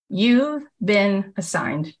You've been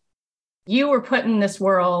assigned. You were put in this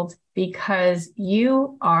world because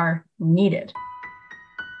you are needed.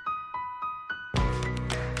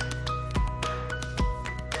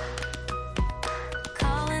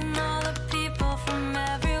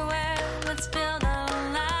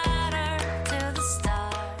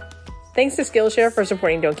 Thanks to Skillshare for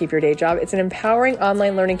supporting Don't Keep Your Day Job. It's an empowering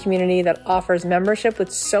online learning community that offers membership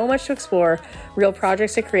with so much to explore, real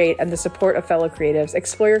projects to create, and the support of fellow creatives.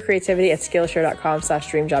 Explore your creativity at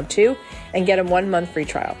Skillshare.com/dreamjob2 and get a 1-month free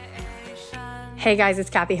trial. Hey guys, it's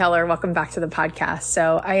Cathy Heller. Welcome back to the podcast.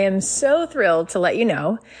 So I am so thrilled to let you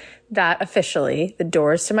know that officially the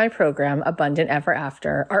doors to my program, Abundant Ever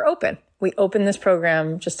After, are open. We open this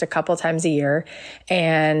program just a couple times a year,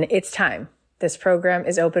 and it's time. This program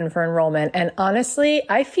is open for enrollment. And honestly,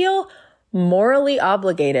 I feel morally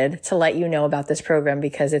obligated to let you know about this program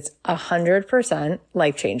because it's 100%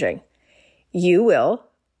 life-changing. You will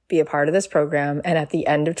be a part of this program. And at the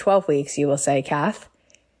end of 12 weeks, you will say, Cath,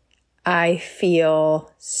 I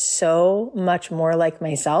feel so much more like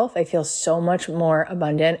myself. I feel so much more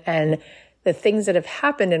abundant. And the things that have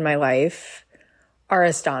happened in my life are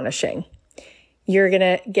astonishing. You're going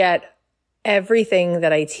to get everything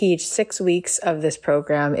that I teach. 6 weeks of this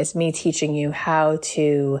program is me teaching you how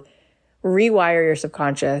to rewire your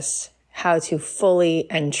subconscious, how to fully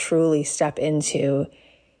and truly step into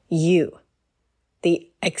you, the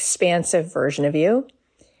expansive version of you.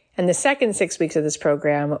 And the second 6 weeks of this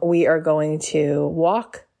program, we are going to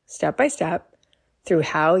walk step by step through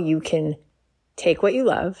how you can take what you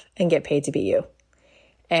love and get paid to be you.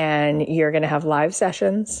 And you're going to have live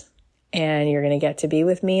sessions, and you're going to get to be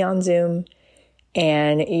with me on Zoom,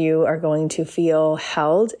 and you are going to feel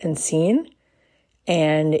held and seen,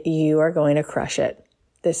 and you are going to crush it.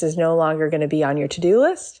 This is no longer going to be on your to-do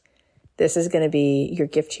list. This is going to be your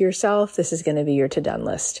gift to yourself. This is going to be your to-done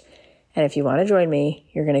list. And if you want to join me,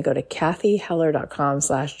 you're going to go to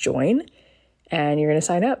cathyheller.com/join, and you're going to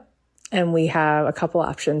sign up. And we have a couple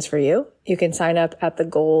options for you. You can sign up at the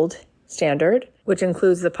gold standard, which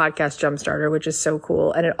includes the podcast Jumpstarter, which is so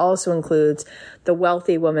cool. And it also includes the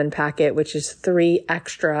Wealthy Woman packet, which is 3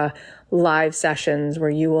 extra live sessions where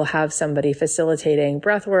you will have somebody facilitating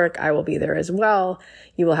breath work. I will be there as well.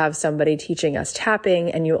 You will have somebody teaching us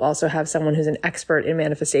tapping, and you'll also have someone who's an expert in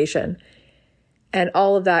manifestation. And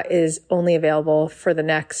all of that is only available for the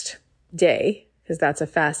next day because that's a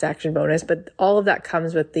fast action bonus. But all of that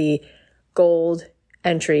comes with the gold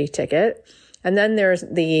entry ticket. And then there's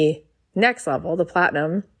the next level, the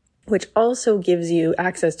platinum, which also gives you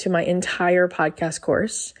access to my entire podcast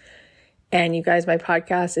course. And you guys, my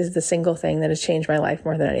podcast is the single thing that has changed my life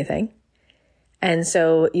more than anything. And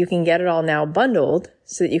so you can get it all now bundled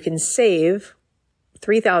so that you can save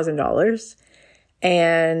 $3,000.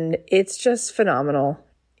 And it's just phenomenal.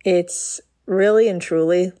 It's really and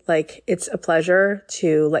truly like, it's a pleasure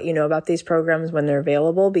to let you know about these programs when they're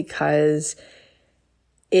available because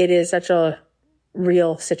it is such a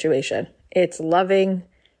real situation. It's loving.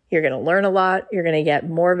 You're going to learn a lot. You're going to get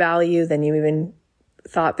more value than you even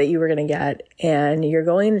thought that you were going to get. And you're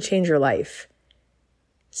going to change your life.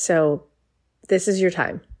 So this is your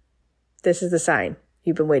time. This is the sign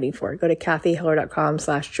you've been waiting for. Go to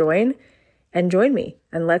cathyheller.com/join and join me.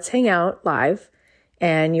 And let's hang out live.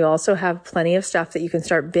 And you also have plenty of stuff that you can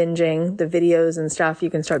start binging, the videos and stuff you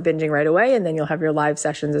can start binging right away. And then you'll have your live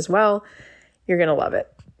sessions as well. You're going to love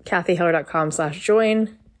it.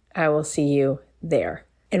 cathyheller.com/join. I will see you there.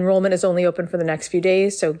 Enrollment is only open for the next few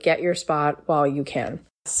days, so get your spot while you can.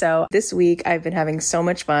 So this week I've been having so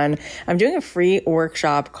much fun. I'm doing a free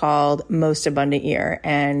workshop called Most Abundant Year.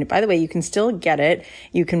 And by the way, you can still get it.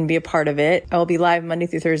 You can be a part of it. I'll be live Monday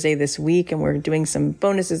through Thursday this week, and we're doing some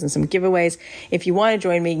bonuses and some giveaways. If you want to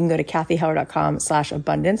join me, you can go to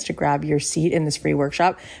cathyheller.com/abundance to grab your seat in this free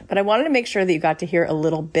workshop. But I wanted to make sure that you got to hear a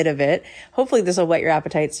little bit of it. Hopefully this will whet your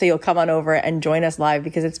appetite so you'll come on over and join us live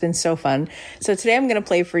because it's been so fun. So today I'm going to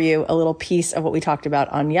play for you a little piece of what we talked about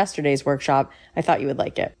on yesterday's workshop. I thought you would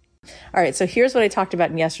like it. All right. So here's what I talked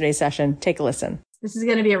about in yesterday's session. Take a listen. This is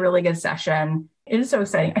going to be a really good session. It is so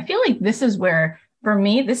exciting. I feel like this is where, for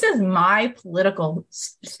me, this is my political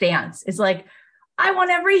stance. It's like, I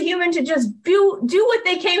want every human to just do what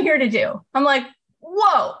they came here to do. I'm like,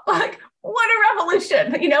 whoa, like what a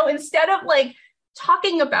revolution. Instead of like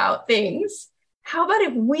talking about things, how about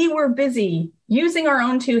if we were busy using our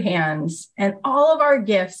own 2 hands and all of our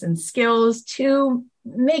gifts and skills to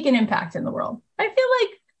make an impact in the world? I feel like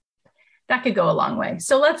that could go a long way.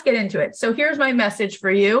 So let's get into it. So here's my message for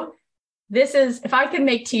you. This is, if I could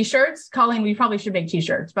make t-shirts, Colleen, we probably should make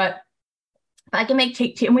t-shirts, but if I can make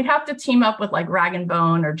and we'd have to team up with like Rag and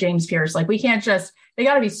Bone or James Pierce. Like we can't just, They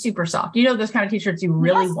got to be super soft. You know, those kind of t-shirts you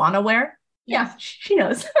really want to wear. Yes. Yeah, she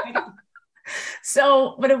knows.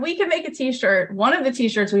 So, but if we could make a t-shirt, one of the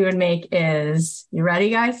t-shirts we would make is, you ready,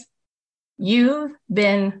 guys? You've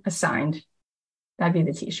been assigned. That'd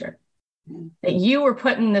be the t-shirt. That you were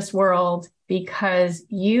put in this world because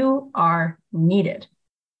you are needed.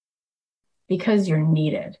 Because you're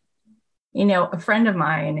needed. You know, a friend of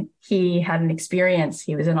mine, he had an experience.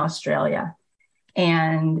 He was in Australia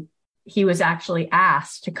and he was actually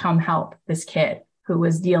asked to come help this kid who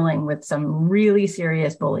was dealing with some really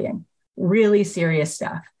serious bullying, really serious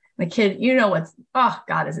stuff. The kid, you know what's, oh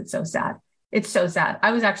God, is it so sad? It's so sad.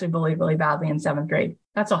 I was actually bullied really badly in 7th grade.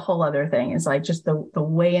 That's a whole other thing. It's like just the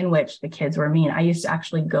way in which the kids were mean. I used to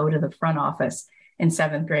actually go to the front office in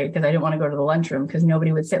 7th grade because I didn't want to go to the lunchroom because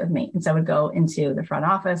nobody would sit with me. And so I would go into the front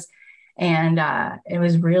office and it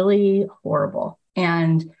was really horrible.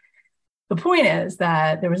 And the point is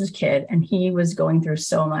that there was this kid and he was going through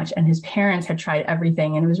so much and his parents had tried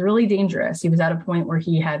everything and it was really dangerous. He was at a point where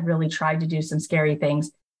he had really tried to do some scary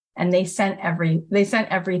things and they sent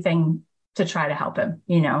everything to try to help him,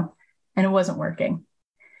 you know, and it wasn't working.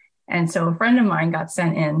 And so a friend of mine got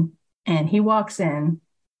sent in and he walks in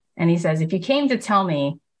and he says, if you came to tell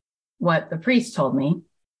me what the priest told me,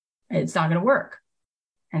 it's not going to work.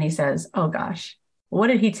 And he says, oh gosh, what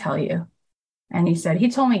did he tell you? And he said, he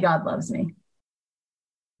told me God loves me.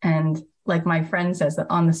 And like my friend says that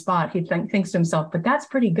on the spot, he thinks to himself, but that's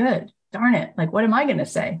pretty good. Darn it. Like, what am I going to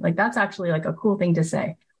say? Like, that's actually like a cool thing to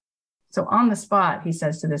say. So on the spot, he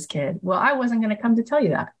says to this kid, well, I wasn't going to come to tell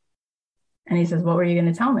you that. And he says, what were you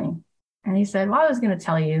going to tell me? And he said, well, I was going to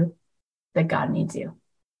tell you that God needs you,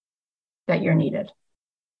 that you're needed.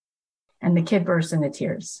 And the kid burst into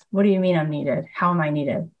tears. What do you mean I'm needed? How am I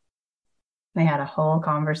needed? They had a whole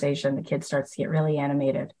conversation. The kid starts to get really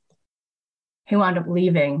animated. He wound up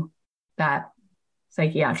leaving that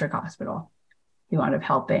psychiatric hospital. He wound up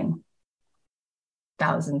helping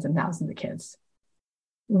thousands and thousands of kids.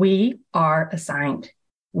 We are assigned.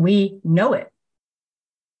 We know it.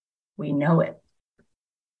 We know it.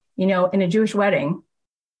 You know, in a Jewish wedding,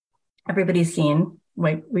 everybody's seen,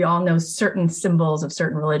 like, we all know certain symbols of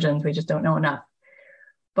certain religions. We just don't know enough.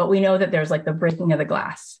 But we know that there's like the breaking of the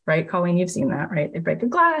glass, right? Colleen, you've seen that, right? They break the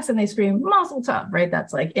glass and they scream, Mazel Tov, right?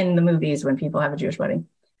 That's like in the movies when people have a Jewish wedding.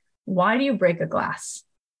 Why do you break a glass?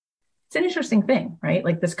 It's an interesting thing, right?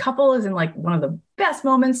 Like this couple is in like one of the best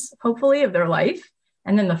moments, hopefully, of their life.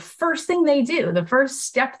 And then the first thing they do, the first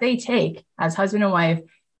step they take as husband and wife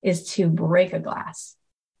is to break a glass.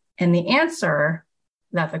 And the answer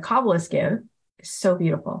that the Kabbalists give is so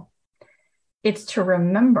beautiful. It's to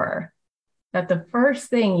remember that the first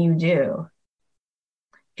thing you do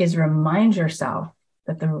is remind yourself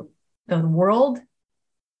that the world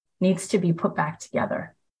needs to be put back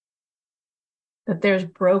together, that there's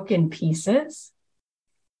broken pieces,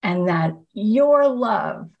 and that your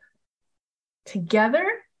love together,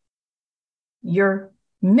 your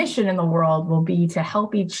mission in the world will be to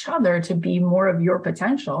help each other to be more of your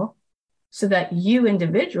potential so that you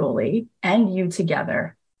individually and you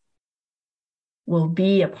together will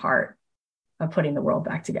be a part of putting the world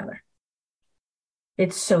back together.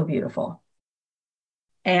 It's so beautiful.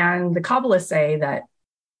 And the Kabbalists say that,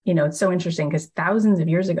 you know, it's so interesting because thousands of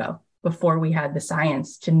years ago, before we had the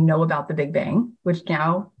science to know about the Big Bang, which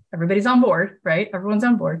now everybody's on board, right? Everyone's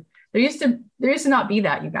on board. There used to not be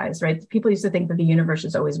that, you guys, right? People used to think that the universe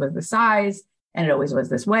just always was the size and it always was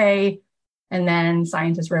this way. And then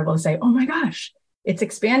scientists were able to say, oh my gosh, it's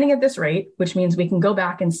expanding at this rate, which means we can go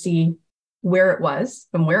back and see where it was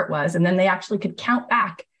from where it was. And then they actually could count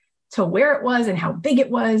back to where it was and how big it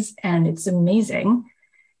was. And it's amazing.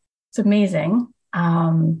 It's amazing.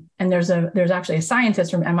 And there's actually a scientist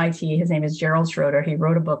from MIT. His name is Gerald Schroeder. He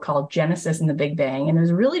wrote a book called Genesis and the Big Bang. And it was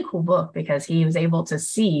a really cool book because he was able to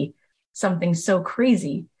see something so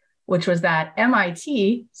crazy, which was that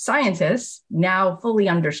MIT scientists now fully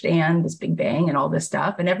understand this Big Bang and all this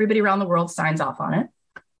stuff. And everybody around the world signs off on it.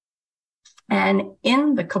 And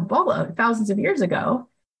in the Kabbalah, thousands of years ago,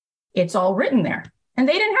 it's all written there. And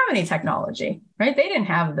they didn't have any technology, right? They didn't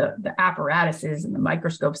have the apparatuses and the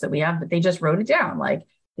microscopes that we have, but they just wrote it down. Like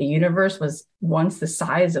the universe was once the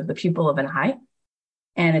size of the pupil of an eye,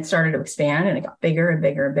 and it started to expand and it got bigger and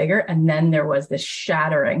bigger and bigger. And then there was this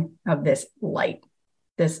shattering of this light,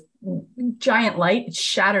 this giant light. It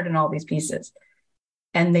shattered in all these pieces.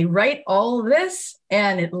 And they write all of this,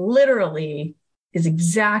 and it literally is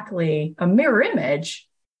exactly a mirror image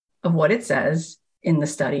of what it says in the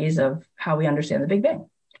studies of how we understand the Big Bang.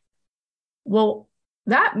 Well,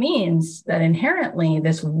 that means that inherently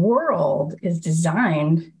this world is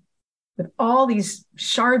designed with all these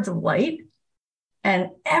shards of light And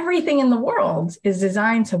everything in the world is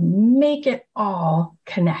designed to make it all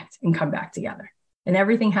connect and come back together. And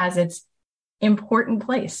everything has its important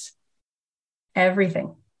place.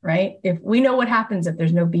 Everything, right? If we know what happens if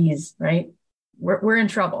there's no bees, right? We're in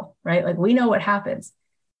trouble, right? Like we know what happens.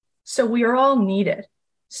 So we are all needed.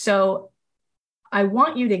 So I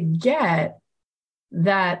want you to get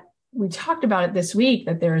that we talked about it this week,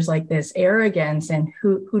 that there's like this arrogance and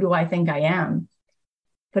who do I think I am?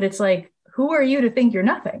 But it's like, who are you to think you're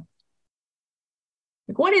nothing?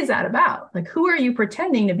 Like, what is that about? Like, who are you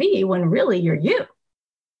pretending to be when really you're you?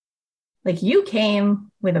 Like you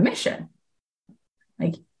came with a mission.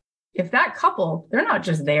 Like if that couple, they're not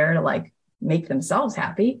just there to like make themselves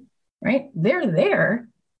happy, right? They're there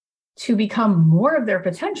to become more of their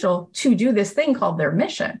potential to do this thing called their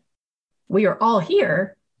mission. We are all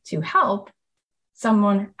here to help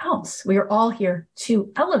someone else. We are all here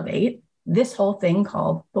to elevate this whole thing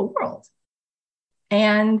called the world.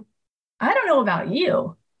 And I don't know about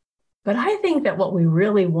you, but I think that what we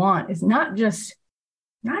really want is not just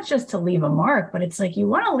to leave a mark, but it's like you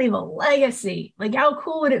want to leave a legacy. Like how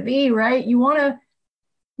cool would it be, right? You want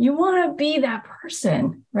to be that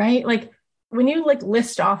person, right? Like when you like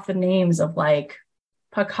list off the names of like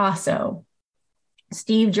Picasso,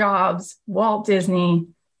 Steve Jobs, Walt Disney,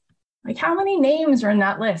 like how many names are in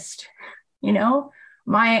that list? You know,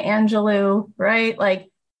 Maya Angelou, right? Like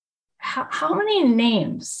how many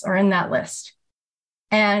names are in that list?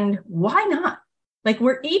 And why not? Like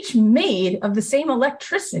we're each made of the same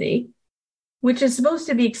electricity, which is supposed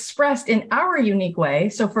to be expressed in our unique way.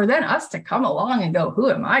 So for then us to come along and go, who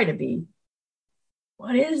am I to be?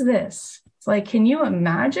 What is this? It's like, can you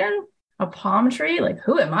imagine a palm tree? Like,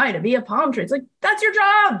 who am I to be a palm tree? It's like, that's your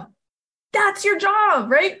job. That's your job,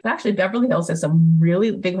 right? Actually, Beverly Hills has some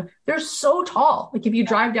really big, they're so tall. Like if you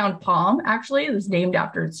drive down Palm, actually, it's named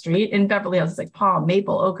after a street in Beverly Hills. It's like palm,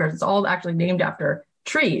 maple, ochre. It's all actually named after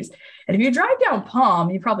trees. And if you drive down Palm,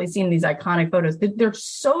 you've probably seen these iconic photos. They're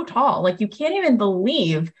so tall. Like you can't even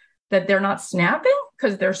believe that they're not snapping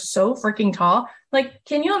because they're so freaking tall. Like,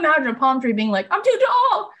 can you imagine a palm tree being like, I'm too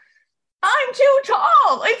tall. I'm too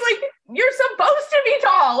tall. It's like, you're supposed to be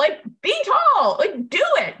tall. Like, be tall. Like, do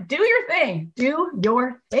it. Do your thing. Do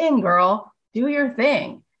your thing, girl. Do your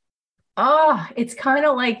thing. It's kind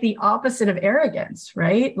of like the opposite of arrogance,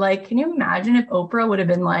 right? Like, can you imagine if Oprah would have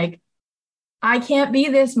been like, I can't be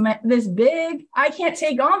this big. I can't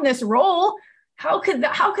take on this role. How could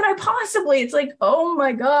I possibly? It's like, oh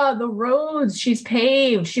my God, the roads she's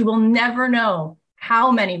paved. She will never know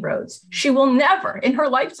how many roads. She will never in her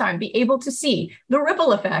lifetime be able to see the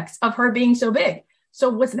ripple effects of her being so big. So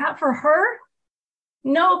was that for her?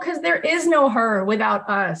 No, because there is no her without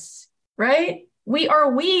us, right? We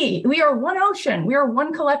are one ocean. We are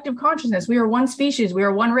one collective consciousness. We are one species. We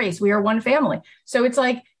are one race. We are one family. So it's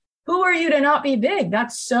like, who are you to not be big?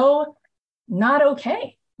 That's so not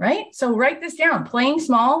okay, right? So write this down. Playing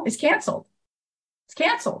small is canceled. It's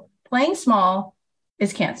canceled. Playing small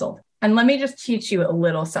is canceled. And let me just teach you a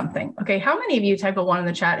little something. Okay, how many of you, type a 1 in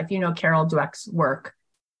the chat if you know Carol Dweck's work?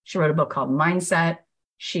 She wrote a book called Mindset.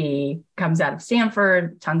 She comes out of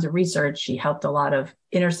Stanford, tons of research. She helped a lot of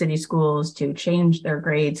inner city schools to change their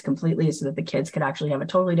grades completely so that the kids could actually have a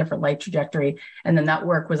totally different life trajectory. And then that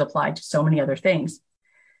work was applied to so many other things.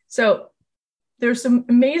 So there's some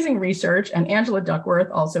amazing research, and Angela Duckworth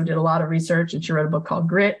also did a lot of research, and she wrote a book called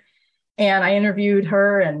Grit. And I interviewed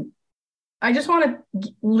her, and I just want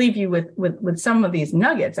to leave you with some of these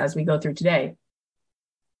nuggets as we go through today.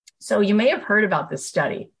 So you may have heard about this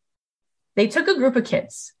study. They took a group of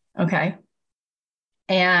kids, okay,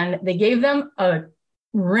 and they gave them a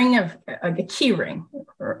key ring,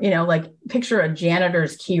 or, like picture a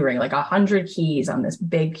janitor's key ring, like 100 keys on this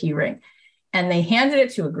big key ring. And they handed it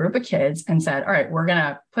to a group of kids and said, all right, we're going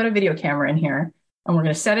to put a video camera in here and we're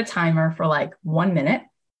going to set a timer for like 1 minute.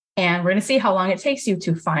 And we're going to see how long it takes you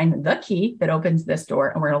to find the key that opens this door.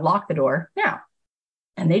 And we're going to lock the door now.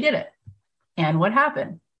 And they did it. And what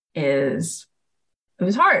happened is it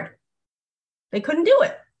was hard. They couldn't do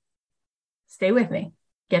it. Stay with me.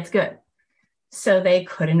 Gets good. So they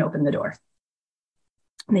couldn't open the door.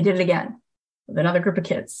 And they did it again with another group of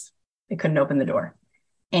kids. They couldn't open the door.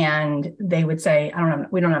 And they would say,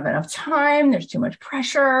 we don't have enough time. There's too much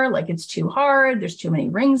pressure. Like it's too hard. There's too many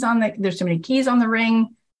there's too many keys on the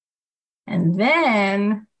ring. And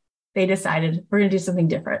then they decided we're going to do something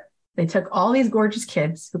different. They took all these gorgeous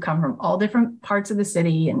kids who come from all different parts of the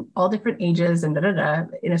city and all different ages and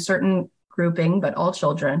in a certain grouping, but all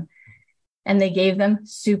children. And they gave them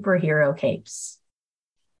superhero capes.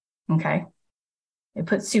 Okay. They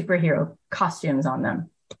put superhero costumes on them.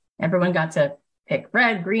 Everyone got to Pick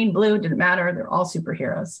red, green, blue, didn't matter. They're all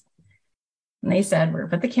superheroes. And they said, we're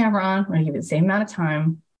going to put the camera on. We're going to give you the same amount of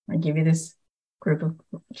time. We're going to give you this group of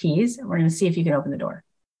keys. And we're going to see if you can open the door.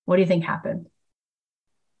 What do you think happened?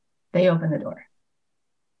 They opened the door.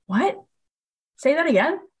 What? Say that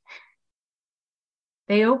again.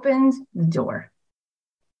 They opened the door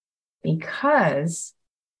because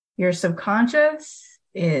your subconscious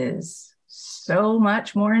is so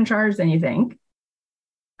much more in charge than you think,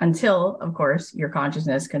 until, of course, your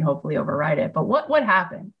consciousness can hopefully override it. But what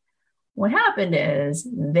happened? What happened is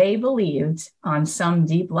they believed on some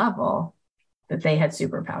deep level that they had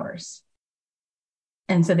superpowers.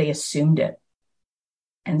 And so they assumed it.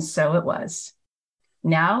 And so it was.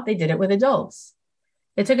 Now they did it with adults.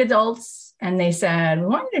 They took adults and they said, we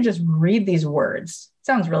want you to just read these words.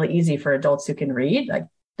 Sounds really easy for adults who can read, like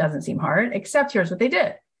doesn't seem hard, except here's what they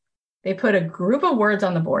did. They put a group of words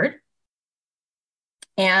on the board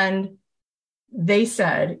and they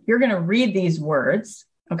said, you're going to read these words.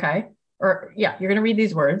 Okay. You're going to read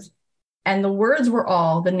these words. And the words were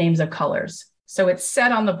all the names of colors. So it's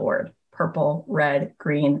set on the board, purple, red,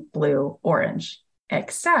 green, blue, orange,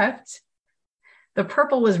 except the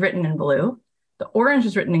purple was written in blue. The orange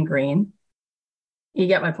was written in green. You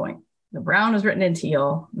get my point. The brown was written in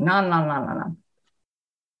teal. No.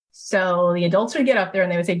 So the adults would get up there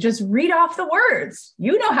and they would say, just read off the words.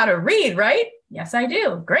 You know how to read, right? Yes, I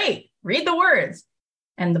do. Great. Read the words.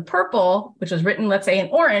 And the purple, which was written, let's say in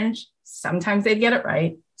orange, sometimes they'd get it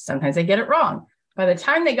right. Sometimes they'd get it wrong. By the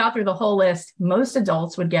time they got through the whole list, most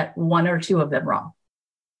adults would get one or two of them wrong.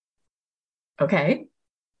 Okay.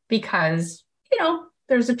 Because,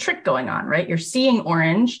 there's a trick going on, right? You're seeing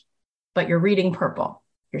orange, but you're reading purple.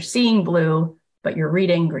 You're seeing blue, but you're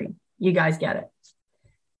reading green. You guys get it.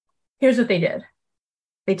 Here's what they did.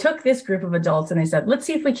 They took this group of adults and they said, let's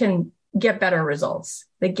see if we can get better results.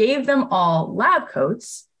 They gave them all lab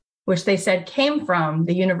coats, which they said came from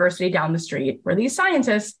the university down the street where these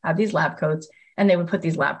scientists had these lab coats and they would put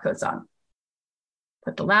these lab coats on.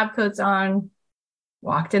 Put the lab coats on,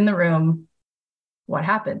 walked in the room. What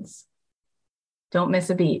happens? Don't miss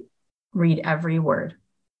a beat. Read every word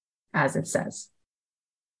as it says.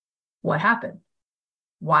 What happened?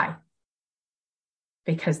 Why?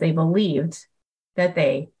 Because they believed that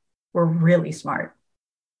they were really smart.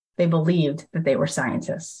 They believed that they were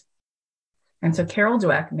scientists. And so Carol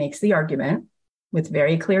Dweck makes the argument with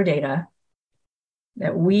very clear data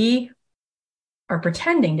that we are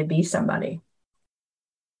pretending to be somebody.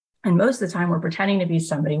 And most of the time we're pretending to be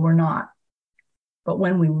somebody we're not. But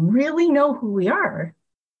when we really know who we are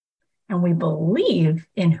and we believe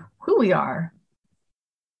in who we are,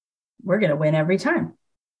 we're going to win every time.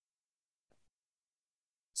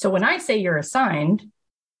 So when I say you're assigned,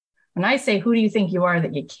 when I say, who do you think you are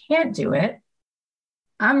that you can't do it?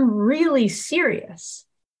 I'm really serious,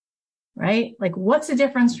 right? Like, what's the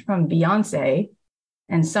difference from Beyonce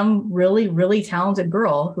and some really, really talented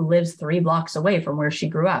girl who lives 3 blocks away from where she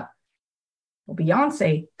grew up? Well,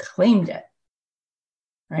 Beyonce claimed it,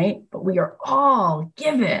 right? But we are all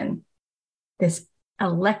given this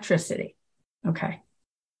electricity. Okay.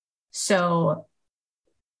 So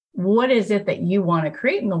what is it that you want to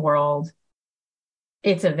create in the world?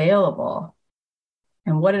 It's available.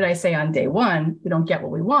 And what did I say on day 1? We don't get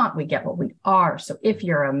what we want, we get what we are. So if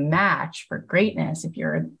you're a match for greatness, if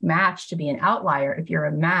you're a match to be an outlier, if you're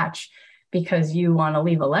a match because you want to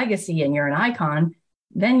leave a legacy and you're an icon,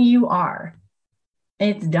 then you are.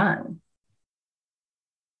 It's done.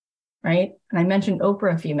 Right? And I mentioned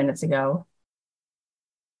Oprah a few minutes ago.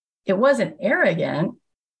 It wasn't arrogant,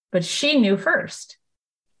 but she knew first.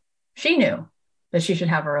 She knew that she should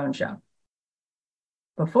have her own show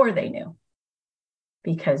before they knew.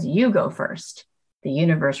 Because you go first, the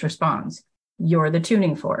universe responds. You're the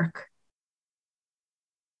tuning fork.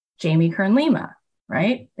 Jamie Kern Lima,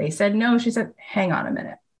 right? They said no. She said, hang on a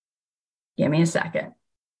minute. Give me a second.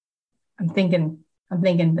 I'm thinking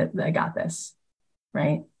that I got this,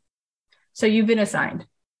 right? So you've been assigned.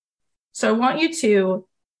 So I want you to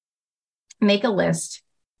make a list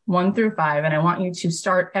 1 through 5, and I want you to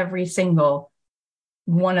start every single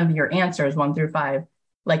one of your answers 1 through 5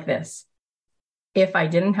 like this. If I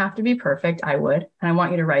didn't have to be perfect, I would. And I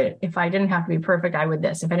want you to write it. If I didn't have to be perfect, I would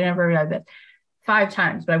this. If I didn't have to write this 5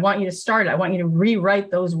 times, but I want you to start it. I want you to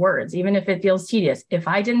rewrite those words, even if it feels tedious. If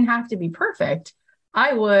I didn't have to be perfect,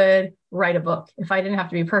 I would write a book. If I didn't have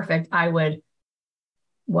to be perfect, I would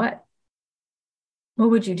what? What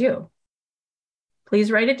would you do?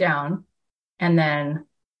 Please write it down and then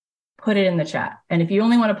put it in the chat. And if you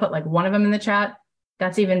only want to put like one of them in the chat,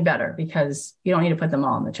 that's even better because you don't need to put them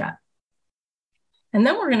all in the chat. And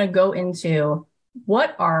then we're going to go into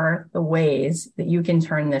what are the ways that you can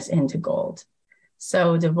turn this into gold?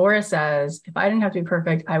 So Devorah says, if I didn't have to be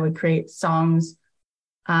perfect, I would create songs,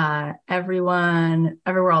 everyone,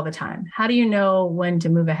 everywhere, all the time. How do you know when to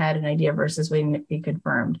move ahead an idea versus waiting to be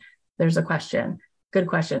confirmed? There's a question. Good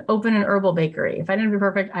question. Open an herbal bakery. If I didn't be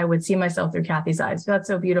perfect, I would see myself through Cathy's eyes. That's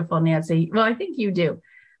so beautiful, Nancy. Well, I think you do.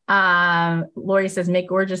 Lori says, make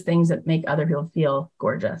gorgeous things that make other people feel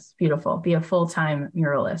gorgeous. Beautiful. Be a full-time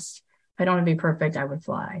muralist. If I don't want to be perfect, I would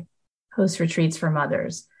fly. Host retreats for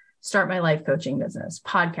mothers. Start my life coaching business.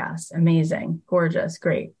 Podcast. Amazing. Gorgeous.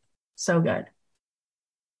 Great. So good.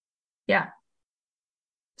 Yeah.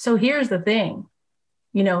 So here's the thing.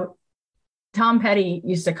 Tom Petty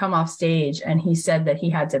used to come off stage and he said that he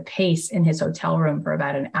had to pace in his hotel room for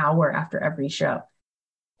about an hour after every show.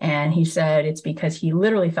 And he said it's because he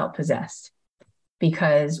literally felt possessed,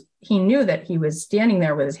 because he knew that he was standing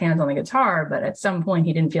there with his hands on the guitar, but at some point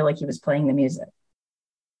he didn't feel like he was playing the music.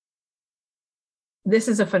 This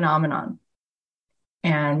is a phenomenon.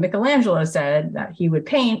 And Michelangelo said that he would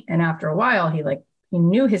paint, and after a while he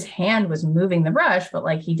knew his hand was moving the brush, but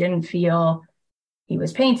he didn't feel he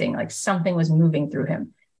was painting, like something was moving through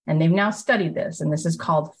him. And they've now studied this, and this is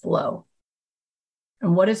called flow.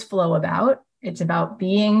 And what is flow about? It's about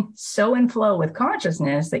being so in flow with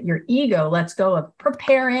consciousness that your ego lets go of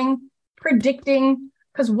preparing, predicting.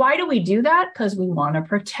 Because why do we do that? Because we want to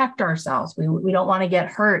protect ourselves. We don't want to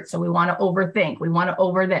get hurt. So we want to overthink. We want to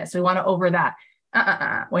over this. We want to over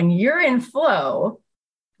that. When you're in flow,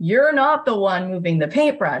 you're not the one moving the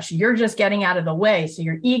paintbrush. You're just getting out of the way. So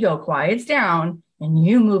your ego quiets down and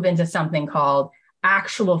you move into something called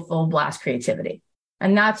actual full blast creativity.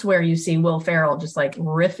 And that's where you see Will Ferrell just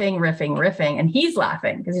riffing. And he's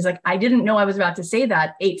laughing because he's like, I didn't know I was about to say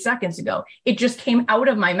that 8 seconds ago. It just came out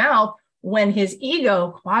of my mouth when his ego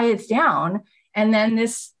quiets down. And then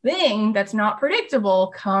this thing that's not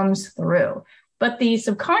predictable comes through. But the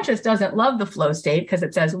subconscious doesn't love the flow state because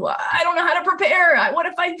it says, well, I don't know how to prepare. What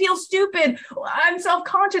if I feel stupid? I'm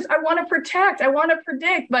self-conscious. I want to protect. I want to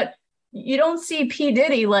predict. But you don't see P.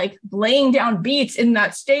 Diddy laying down beats in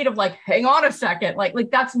that state of hang on a second. Like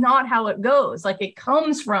that's not how it goes. It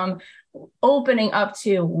comes from opening up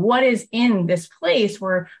to what is in this place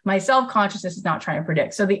where my self-consciousness is not trying to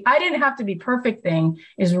predict. So the I didn't have to be perfect thing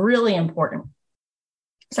is really important.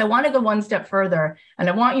 So I want to go one step further, and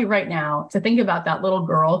I want you right now to think about that little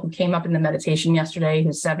girl who came up in the meditation yesterday,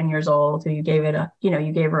 who's 7 years old, who you gave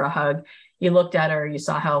her a hug. You looked at her, you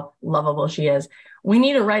saw how lovable she is. We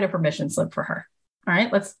need to write a permission slip for her. All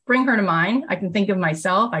right, let's bring her to mind. I can think of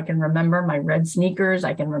myself. I can remember my red sneakers.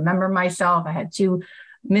 I can remember myself. I had 2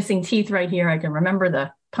 missing teeth right here. I can remember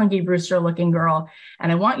the Punky Brewster looking girl.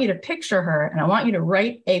 And I want you to picture her, and I want you to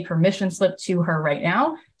write a permission slip to her right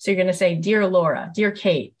now. So you're going to say, Dear Laura, Dear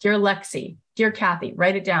Kate, Dear Lexi, Dear Cathy,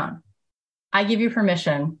 write it down. I give you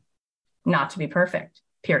permission not to be perfect,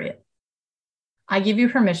 period. I give you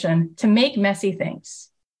permission to make messy things.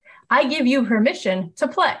 I give you permission to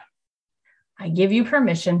play. I give you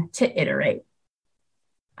permission to iterate.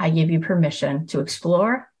 I give you permission to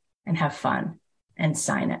explore and have fun, and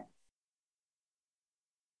sign it.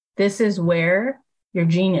 This is where your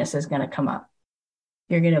genius is going to come up.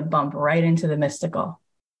 You're going to bump right into the mystical.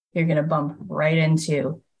 You're going to bump right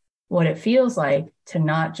into what it feels like to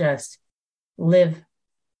not just live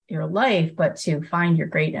your life, but to find your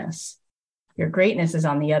greatness. Your greatness is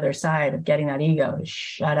on the other side of getting that ego to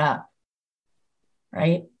shut up,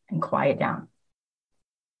 right? And quiet down.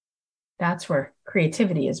 That's where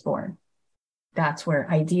creativity is born. That's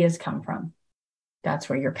where ideas come from. That's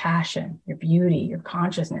where your passion, your beauty, your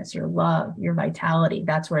consciousness, your love, your vitality,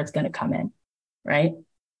 that's where it's going to come in, right?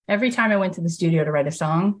 Every time I went to the studio to write a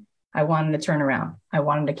song, I wanted to turn around. I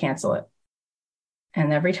wanted to cancel it.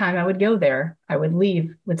 And every time I would go there, I would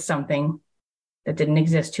leave with something that didn't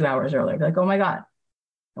exist 2 hours earlier. Like, oh my God,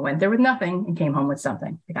 I went there with nothing and came home with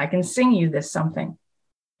something. I can sing you this something.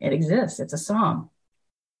 It exists. It's a song.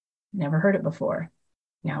 Never heard it before.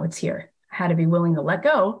 Now it's here. I had to be willing to let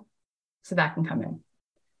go so that can come in.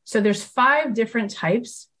 So there's 5 different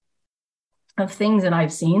types of things that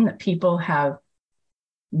I've seen that people have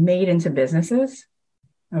made into businesses.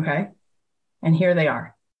 Okay. And here they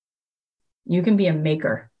are. You can be a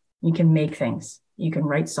maker. You can make things. You can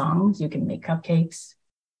write songs. You can make cupcakes.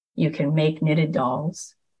 You can make knitted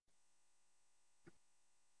dolls.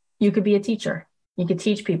 You could be a teacher. You could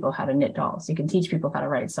teach people how to knit dolls. You can teach people how to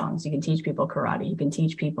write songs. You can teach people karate. You can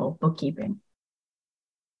teach people bookkeeping.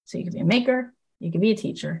 So you could be a maker. You could be a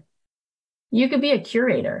teacher. You could be a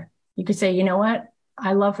curator. You could say, you know what?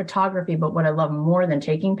 I love photography, but what I love more than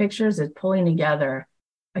taking pictures is pulling together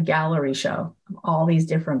a gallery show of all these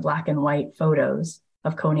different black and white photos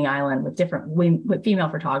of Coney Island with female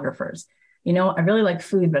photographers. I really like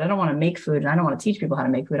food, but I don't want to make food, and I don't want to teach people how to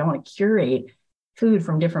make food. I want to curate food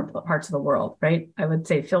from different parts of the world, right? I would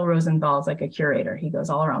say Phil Rosenthal is like a curator. He goes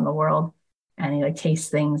all around the world and he like tastes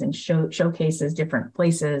things and showcases different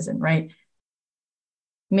places, and right.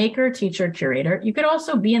 Maker, teacher, curator. You could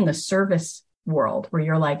also be in the service world where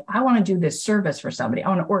you're like, I want to do this service for somebody. I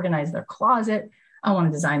want to organize their closet. I want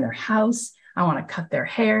to design their house. I want to cut their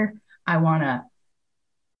hair. I want to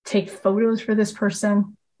take photos for this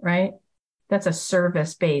person, right? That's a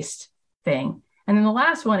service-based thing. And then the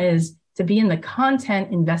last one is to be in the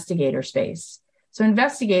content investigator space. So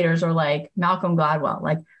investigators are like Malcolm Gladwell.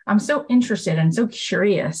 Like, I'm so interested and so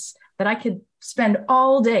curious that I could spend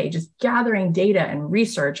all day just gathering data and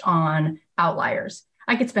research on outliers.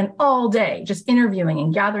 I could spend all day just interviewing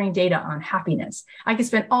and gathering data on happiness. I could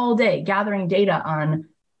spend all day gathering data on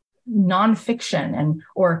nonfiction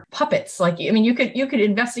or puppets. Like, I mean, you could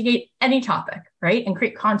investigate any topic, right? And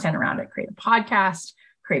create content around it, create a podcast,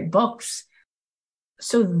 create books.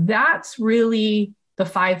 So that's really the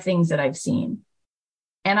 5 things that I've seen.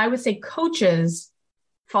 And I would say coaches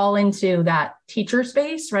fall into that teacher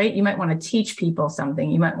space, right? You might want to teach people something.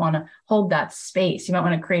 You might want to hold that space. You might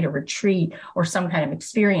want to create a retreat or some kind of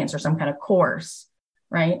experience or some kind of course,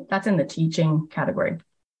 right? That's in the teaching category.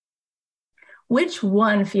 Which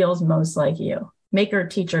one feels most like you? Maker,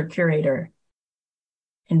 teacher, curator,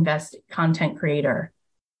 content creator,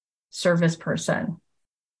 service person.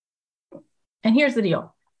 And here's the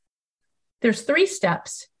deal. There's 3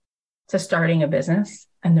 steps to starting a business,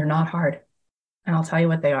 and they're not hard. And I'll tell you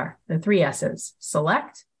what they are. The 3 S's: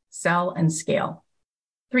 select, sell, and scale.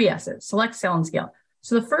 3 S's: select, sell, and scale.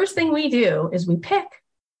 So the first thing we do is we pick,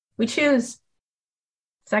 we choose.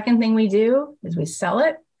 Second thing we do is we sell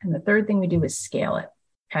it. And the third thing we do is scale it.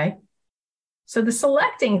 Okay. So the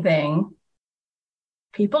selecting thing,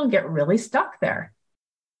 people get really stuck there.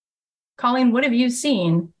 Colleen, what have you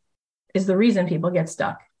seen is the reason people get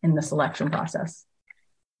stuck in the selection process?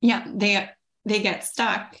 Yeah, they get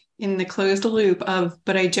stuck in the closed loop of,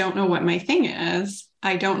 but I don't know what my thing is.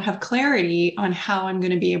 I don't have clarity on how I'm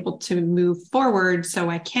going to be able to move forward, so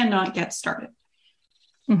I cannot get started.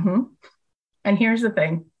 Mm-hmm. And here's the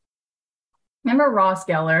thing. Remember Ross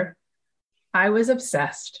Geller? I was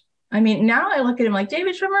obsessed. I mean, now I look at him like,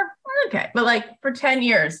 David Schwimmer, okay. But like for 10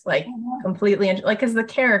 years, like completely, like, because the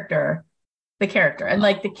character, and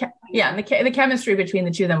like the chemistry between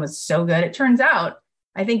the two of them was so good. It turns out,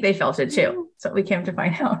 I think they felt it too. So we came to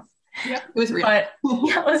find out. Yeah, it was real. But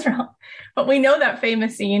yeah, it was real. But we know that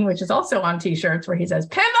famous scene, which is also on t-shirts, where he says,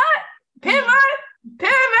 pivot,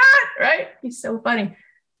 right? He's so funny.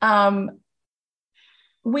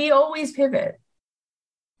 We always pivot.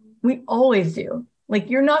 We always do. Like,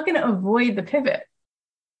 you're not going to avoid the pivot.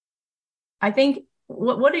 I think,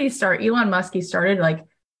 what did he start? Elon Musk, he started like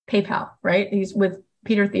PayPal, right? He's with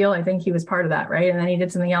Peter Thiel. I think he was part of that, right? And then he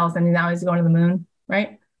did something else, and now he's going to the moon,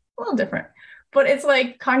 right? A little different. But it's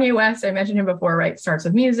like Kanye West, I mentioned him before, right? Starts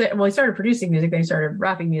with music. Well, he started producing music, then he started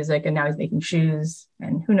rapping music, and now he's making shoes,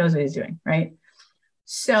 and who knows what he's doing, right?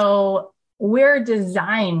 So we're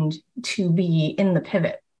designed to be in the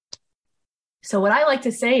pivot. So what I like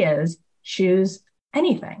to say is choose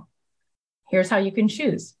anything. Here's how you can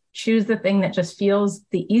choose. Choose the thing that just feels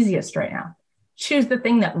the easiest right now. Choose the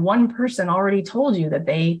thing that one person already told you that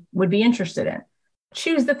they would be interested in.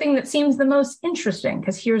 Choose the thing that seems the most interesting,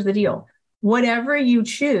 because here's the deal. Whatever you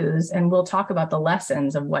choose, and we'll talk about the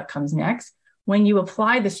lessons of what comes next, when you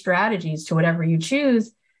apply the strategies to whatever you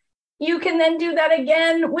choose, you can then do that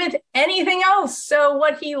again with anything else. So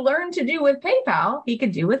what he learned to do with PayPal, he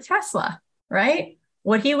could do with Tesla, right?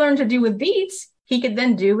 What he learned to do with Beats, he could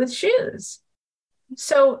then do with shoes.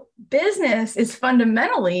 So business is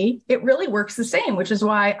fundamentally, it really works the same, which is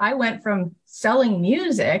why I went from selling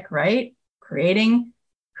music, right? Creating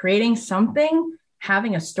something,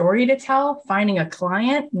 having a story to tell, finding a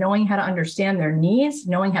client, knowing how to understand their needs,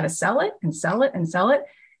 knowing how to sell it and sell it and sell it.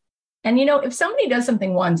 And, you know, if somebody does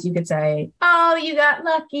something once, you could say, oh, you got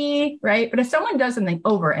lucky, right? But if someone does something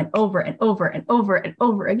over and over and over and over and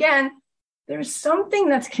over again, there's something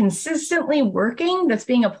that's consistently working that's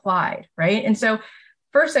being applied, right? And so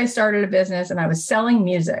first I started a business and I was selling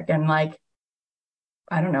music, and like,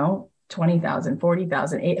 I don't know, 20,000,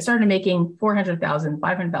 40,000, I started making $400,000,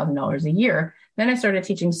 $500,000 a year. Then I started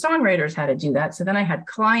teaching songwriters how to do that. So then I had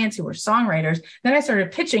clients who were songwriters. Then I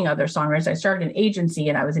started pitching other songwriters. I started an agency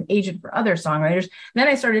and I was an agent for other songwriters. Then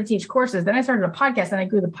I started to teach courses. Then I started a podcast. Then I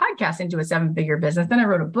grew the podcast into a 7-figure business. Then I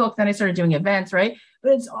wrote a book. Then I started doing events, right?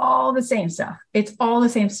 But it's all the same stuff. It's all the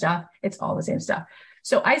same stuff. It's all the same stuff.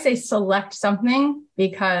 So I say select something,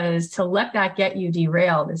 because to let that get you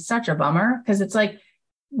derailed is such a bummer, because it's like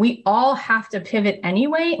we all have to pivot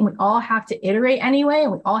anyway, and we all have to iterate anyway,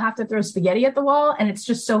 and we all have to throw spaghetti at the wall. And it's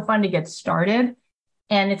just so fun to get started.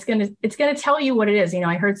 And it's gonna tell you what it is.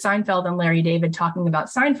 I heard Seinfeld and Larry David talking about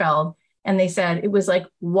Seinfeld, and they said it was like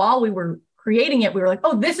while we were creating it, we were like,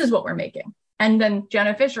 oh, this is what we're making. And then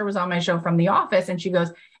Jenna Fisher was on my show from The Office, and she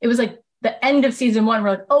goes, it was like the end of season 1,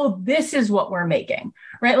 we're like, oh, this is what we're making,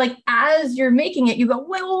 right? Like as you're making it, you go,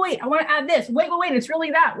 wait, I want to add this. Wait, it's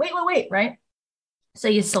really that. Wait, right? So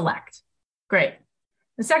you select. Great.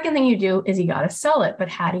 The second thing you do is you got to sell it. But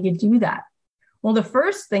how do you do that? Well, the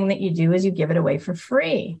first thing that you do is you give it away for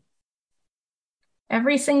free.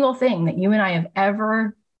 Every single thing that you and I have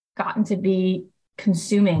ever gotten to be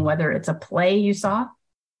consuming, whether it's a play you saw,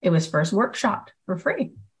 it was first workshopped for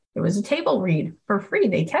free. It was a table read for free.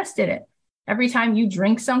 They tested it. Every time you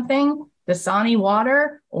drink something, Dasani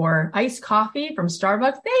water or iced coffee from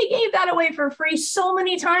Starbucks, they gave that away for free so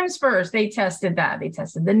many times first. They tested that. They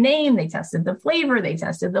tested the name. They tested the flavor. They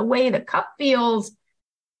tested the way the cup feels.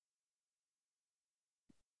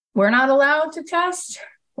 We're not allowed to test.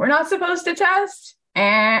 We're not supposed to test.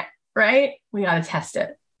 Right? We got to test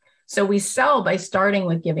it. So we sell by starting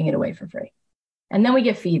with giving it away for free. And then we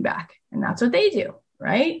get feedback. And that's what they do,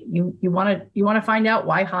 right? You want to find out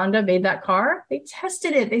why Honda made that car? They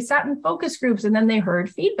tested it. They sat in focus groups, and then they heard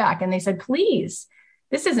feedback, and they said, please,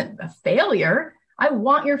 this isn't a failure. I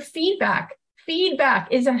want your feedback.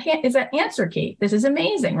 Feedback is an answer key. This is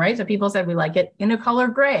amazing, right? So people said, we like it in a color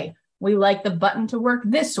gray. We like the button to work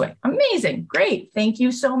this way. Amazing. Great. Thank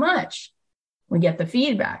you so much. We get the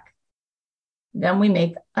feedback. Then we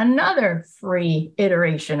make another free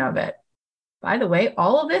iteration of it. By the way,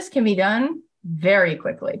 all of this can be done very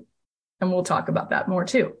quickly. And we'll talk about that more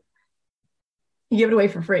too. You give it away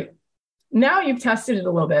for free. Now you've tested it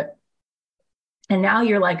a little bit. And now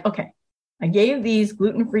you're like, okay, I gave these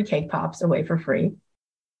gluten-free cake pops away for free.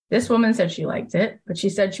 This woman said she liked it, but she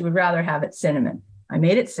said she would rather have it cinnamon. I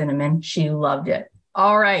made it cinnamon. She loved it.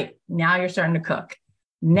 All right. Now you're starting to cook.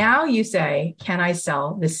 Now you say, can I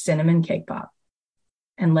sell this cinnamon cake pop?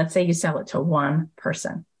 And let's say you sell it to one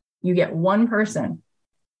person. You get one person.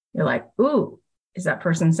 You're like, ooh, is that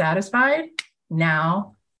person satisfied?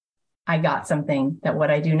 Now I got something that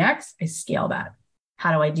what I do next, I scale that.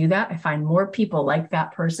 How do I do that? I find more people like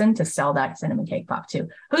that person to sell that cinnamon cake pop to.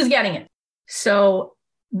 Who's getting it? So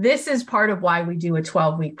this is part of why we do a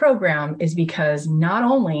 12-week program, is because not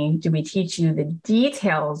only do we teach you the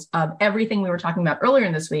details of everything we were talking about earlier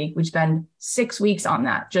in this week, we spend 6 weeks on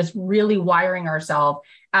that, just really wiring ourselves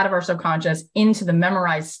out of our subconscious into the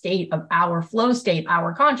memorized state of our flow state,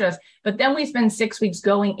 our conscious. But then we spend 6 weeks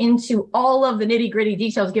going into all of the nitty-gritty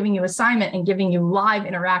details, giving you assignment and giving you live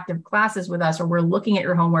interactive classes with us, or we're looking at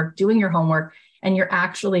your homework, doing your homework, and you're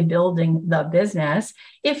actually building the business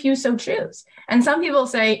if you so choose. And some people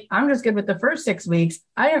say, I'm just good with the first 6 weeks.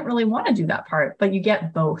 I didn't really want to do that part, but you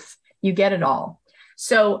get both. You get it all.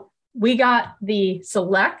 So we got the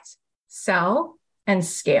select, sell, and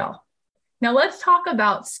scale. Now let's talk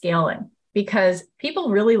about scaling, because people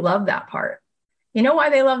really love that part. You know why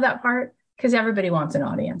they love that part? Because everybody wants an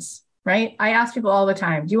audience, right? I ask people all the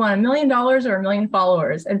time, do you want $1 million or 1 million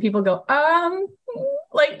followers? And people go,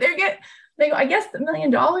 like they go, I guess the $1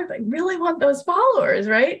 million, I really want those followers,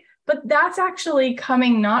 right? But that's actually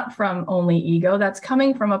coming not from only ego. That's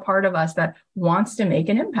coming from a part of us that wants to make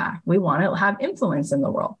an impact. We want to have influence in the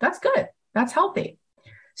world. That's good. That's healthy.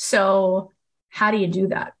 So how do you do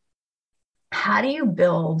that? How do you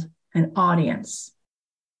build an audience?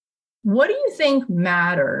 What do you think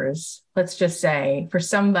matters, let's just say, for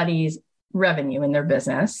somebody's revenue in their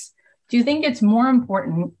business? Do you think it's more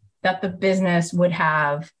important that the business would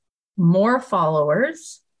have more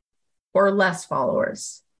followers or less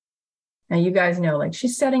followers? Now, you guys know, like,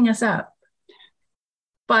 she's setting us up.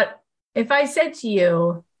 But if I said to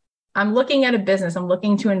you, I'm looking at a business, I'm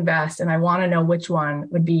looking to invest, and I want to know which one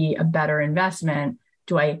would be a better investment.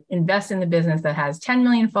 Do I invest in the business that has 10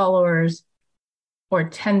 million followers or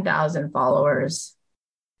 10,000 followers?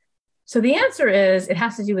 So the answer is, it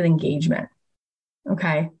has to do with engagement.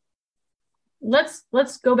 Okay. Let's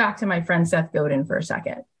go back to my friend Seth Godin for a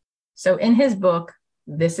second. So in his book,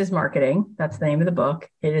 This is Marketing, that's the name of the book.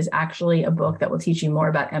 It is actually a book that will teach you more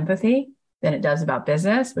about empathy than it does about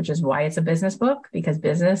business, which is why it's a business book, because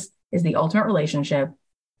business is the ultimate relationship.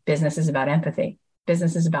 Business is about empathy.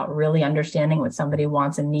 Business is about really understanding what somebody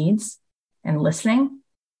wants and needs and listening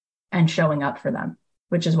and showing up for them,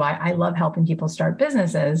 which is why I love helping people start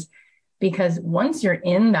businesses, because once you're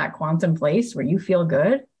in that quantum place where you feel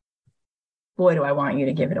good, boy, do I want you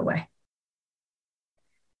to give it away.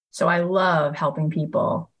 So I love helping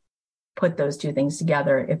people put those two things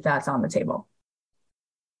together if that's on the table.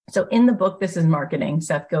 So in the book, This is Marketing,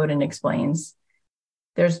 Seth Godin explains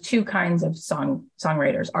there's two kinds of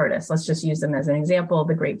songwriters, artists. Let's just use them as an example,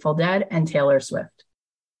 the Grateful Dead and Taylor Swift.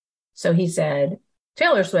 So he said,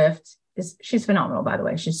 Taylor Swift she's phenomenal, by the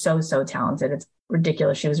way. She's so talented. It's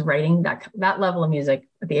ridiculous. She was writing that level of music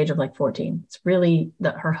at the age of like 14. It's really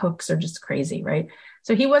her hooks are just crazy, right?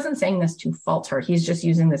 So he wasn't saying this to fault her. He's just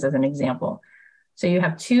using this as an example. So you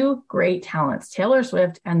have two great talents, Taylor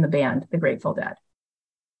Swift and the band, the Grateful Dead.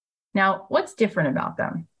 Now, what's different about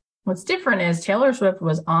them? What's different is Taylor Swift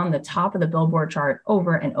was on the top of the Billboard chart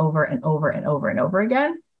over and over and over and over and over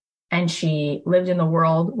again. And she lived in the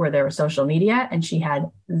world where there was social media, and she had,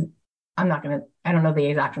 I don't know the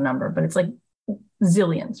exact number, but it's like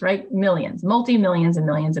zillions, right? Millions, multi-millions and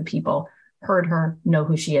millions of people heard her, know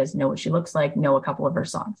who she is, know what she looks like, know a couple of her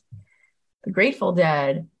songs. The Grateful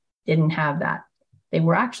Dead didn't have that. They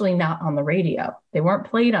were actually not on the radio. They weren't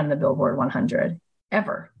played on the Billboard 100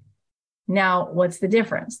 ever. Now, what's the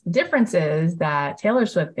difference? The difference is that Taylor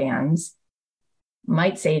Swift fans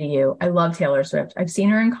might say to you, I love Taylor Swift. I've seen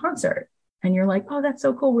her in concert. And you're like, oh, that's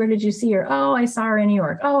so cool. Where did you see her? Oh, I saw her in New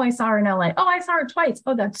York. Oh, I saw her in LA. Oh, I saw her twice.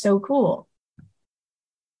 Oh, that's so cool.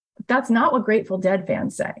 But that's not what Grateful Dead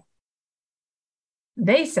fans say.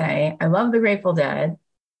 They say, I love the Grateful Dead.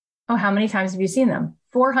 Oh, how many times have you seen them?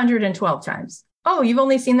 412 times. Oh, you've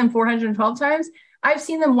only seen them 412 times? I've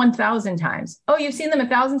seen them 1,000 times. Oh, you've seen them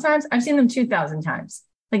 1,000 times? I've seen them 2,000 times.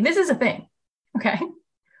 Like, this is a thing. Okay.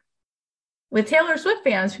 With Taylor Swift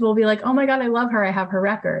fans, people will be like, oh my God, I love her. I have her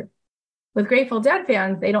record. With Grateful Dead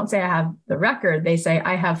fans, they don't say I have the record. They say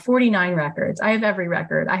I have 49 records. I have every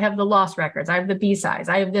record. I have the lost records. I have the B-sides.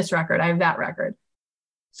 I have this record. I have that record.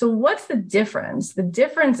 So what's the difference? The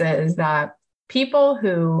difference is that people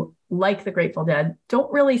who like the Grateful Dead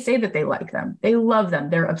don't really say that they like them. They love them.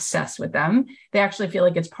 They're obsessed with them. They actually feel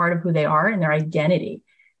like it's part of who they are and their identity.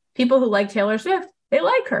 People who like Taylor Swift, they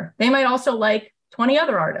like her. They might also like 20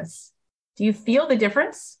 other artists. Do you feel the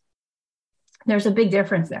difference? There's a big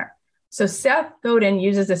difference there. So Seth Godin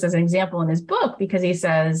uses this as an example in his book because he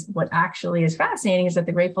says what actually is fascinating is that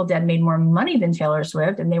the Grateful Dead made more money than Taylor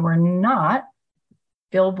Swift, and they were not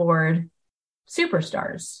Billboard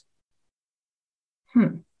superstars.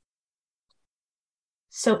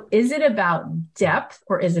 So is it about depth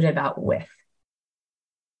or is it about width?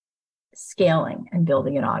 Scaling and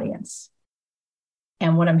building an audience.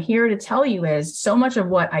 And what I'm here to tell you is so much of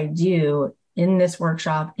what I do in this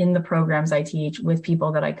workshop, in the programs I teach with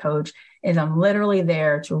people that I coach, is I'm literally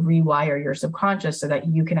there to rewire your subconscious so that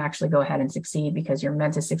you can actually go ahead and succeed because you're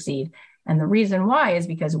meant to succeed. And the reason why is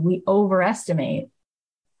because we overestimate,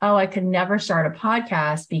 oh, I could never start a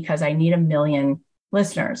podcast because I need 1 million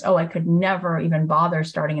listeners. Oh, I could never even bother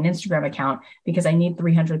starting an Instagram account because I need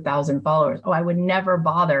 300,000 followers. Oh, I would never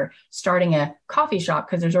bother starting a coffee shop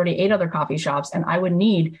because there's already 8 other coffee shops and I would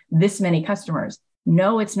need this many customers.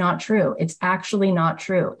 No, it's not true. It's actually not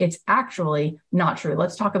true. It's actually not true.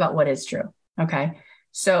 Let's talk about what is true. Okay.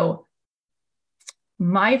 So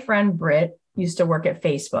my friend Britt used to work at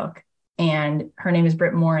Facebook, and her name is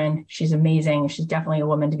Britt Morin. She's amazing. She's definitely a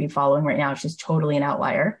woman to be following right now. She's totally an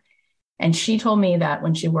outlier. And she told me that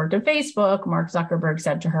when she worked at Facebook, Mark Zuckerberg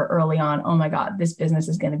said to her early on, oh my God, this business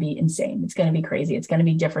is going to be insane. It's going to be crazy. It's going to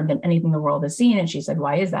be different than anything the world has seen. And she said,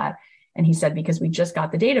 why is that? And he said, because we just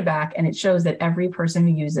got the data back and it shows that every person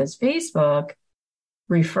who uses Facebook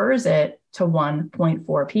refers it to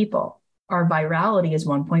 1.4 people. Our virality is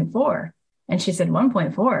 1.4. And she said,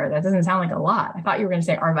 1.4, that doesn't sound like a lot. I thought you were going to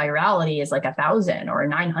say our virality is like 1,000 or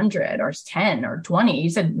 900 or 10 or 20. You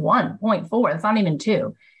said 1.4. That's not even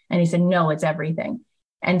 2. And he said, no, it's everything.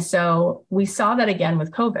 And so we saw that again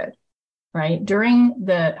with COVID, right? During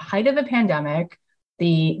the height of the pandemic,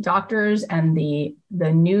 the doctors and the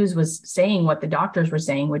news was saying what the doctors were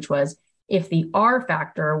saying, which was if the R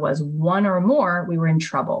factor was 1 or more, we were in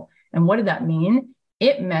trouble. And what did that mean?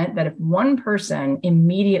 It meant that if one person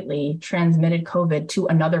immediately transmitted COVID to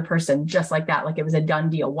another person, just like that, like it was a done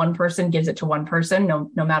deal, one person gives it to one person,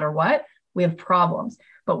 no matter what, we have problems.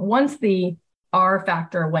 But once the R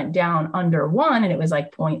factor went down under 1 and it was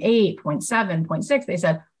like 0.8, 0.7, 0.6, they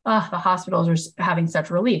said, the hospitals are having such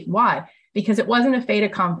relief. Why? Because it wasn't a fait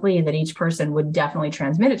accompli that each person would definitely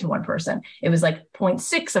transmit it to one person. It was like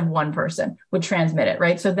 0.6 of one person would transmit it,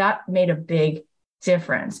 right? So that made a big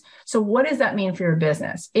difference. So what does that mean for your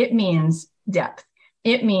business? It means depth.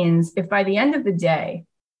 It means if by the end of the day,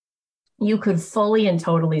 you could fully and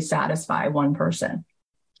totally satisfy one person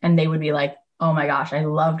and they would be like, oh my gosh, I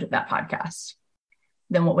loved that podcast.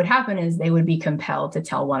 Then what would happen is they would be compelled to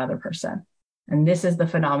tell one other person. And this is the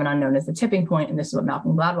phenomenon known as the tipping point. And this is what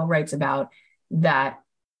Malcolm Gladwell writes about, that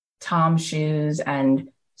Tom's shoes and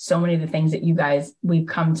so many of the things that you guys, we've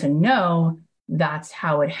come to know, that's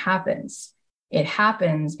how it happens. It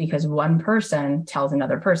happens because one person tells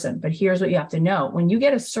another person. But here's what you have to know. When you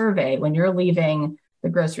get a survey, when you're leaving the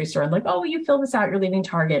grocery store, like, oh, you fill this out, you're leaving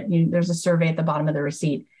Target, there's a survey at the bottom of the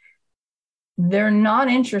receipt. They're not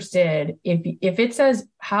interested if it says,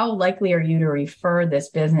 how likely are you to refer this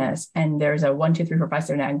business? And there's a 1, 2, 3, 4, 5,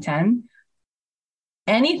 7, 9, 10.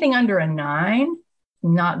 Anything under a 9,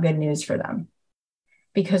 not good news for them.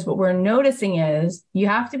 Because what we're noticing is you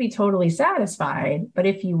have to be totally satisfied. But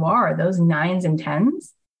if you are, those 9s and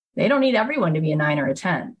 10s, they don't need everyone to be a 9 or a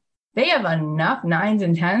 10. They have enough 9s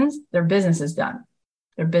and 10s, their business is done.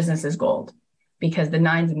 Their business is gold. Because the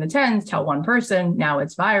 9s and the 10s tell one person, now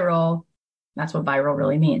it's viral. That's what viral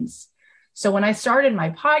really means. So when I started my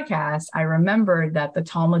podcast, I remembered that the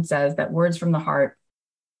Talmud says that words from the heart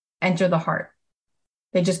enter the heart.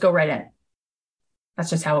 They just go right in. That's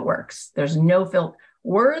just how it works. There's no filter.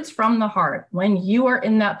 Words from the heart. When you are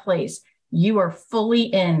in that place, you are fully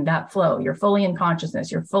in that flow. You're fully in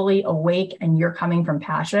consciousness. You're fully awake and you're coming from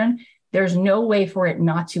passion. There's no way for it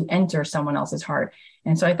not to enter someone else's heart.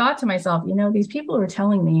 And so I thought to myself, these people are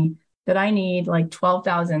telling me that I need like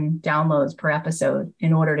 12,000 downloads per episode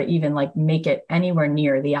in order to even like make it anywhere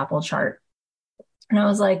near the Apple chart. And I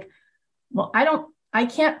was like, well, I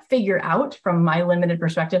can't figure out from my limited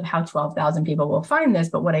perspective how 12,000 people will find this.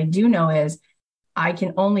 But what I do know is I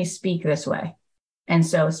can only speak this way. And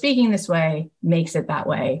so speaking this way makes it that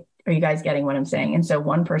way. Are you guys getting what I'm saying? And so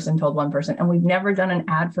one person told one person, and we've never done an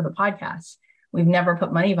ad for the podcast. We've never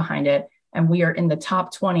put money behind it. And we are in the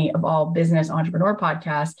top 20 of all business entrepreneur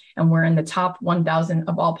podcasts. And we're in the top 1,000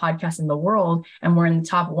 of all podcasts in the world. And we're in the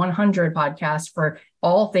top 100 podcasts for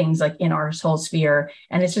all things like in our whole sphere.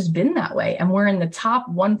 And it's just been that way. And we're in the top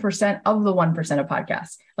 1% of the 1% of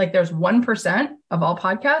podcasts. Like there's 1% of all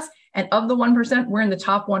podcasts. And of the 1%, we're in the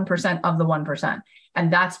top 1% of the 1%.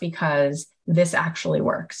 And that's because this actually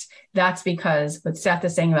works. That's because what Seth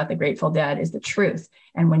is saying about the Grateful Dead is the truth.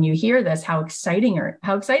 And when you hear this, how exciting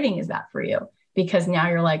is that for you? Because now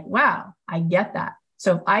you're like, wow, I get that.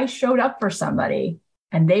 So if I showed up for somebody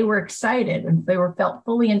and they were excited and they felt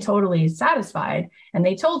fully and totally satisfied, and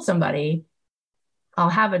they told somebody, I'll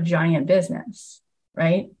have a giant business,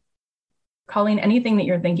 right? Colleen, anything that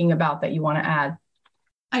you're thinking about that you want to add?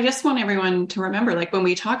 I just want everyone to remember, like when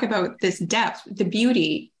we talk about this depth, the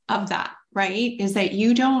beauty of that, right, is that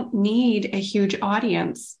you don't need a huge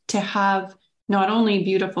audience to have not only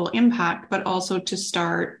beautiful impact, but also to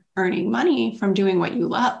start earning money from doing what you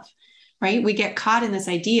love, right? We get caught in this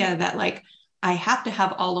idea that like, I have to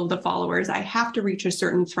have all of the followers. I have to reach a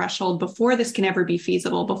certain threshold before this can ever be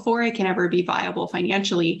feasible, before I can ever be viable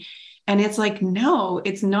financially. And it's like, no,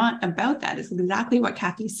 it's not about that. It's exactly what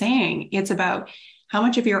Cathy's saying. It's about how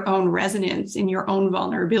much of your own resonance and your own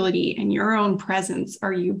vulnerability and your own presence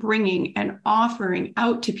are you bringing and offering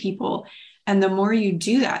out to people? And the more you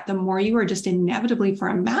do that, the more you are just inevitably for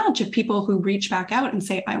a match of people who reach back out and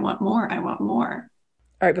say, I want more, I want more.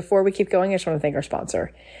 All right, before we keep going, I just want to thank our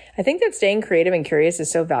sponsor. I think that staying creative and curious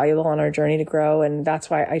is so valuable on our journey to grow, and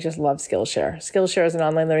that's why I just love Skillshare. Skillshare is an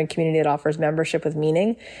online learning community that offers membership with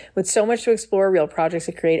meaning. With so much to explore, real projects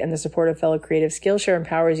to create, and the support of fellow creatives, Skillshare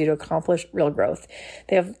empowers you to accomplish real growth.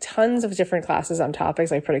 They have tons of different classes on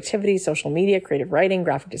topics like productivity, social media, creative writing,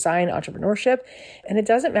 graphic design, entrepreneurship, and it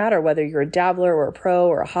doesn't matter whether you're a dabbler or a pro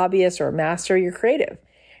or a hobbyist or a master, you're creative.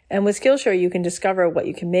 And with Skillshare, you can discover what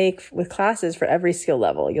you can make with classes for every skill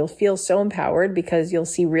level. You'll feel so empowered because you'll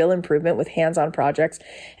see real improvement with hands-on projects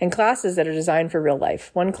and classes that are designed for real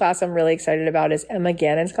life. One class I'm really excited about is Emma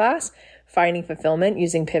Gannon's class, Finding Fulfillment,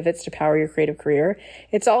 Using Pivots to Power Your Creative Career.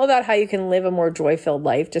 It's all about how you can live a more joy-filled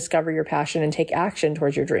life, discover your passion, and take action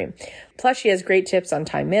towards your dream. Plus, she has great tips on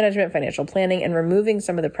time management, financial planning, and removing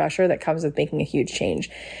some of the pressure that comes with making a huge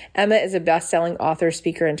change. Emma is a best-selling author,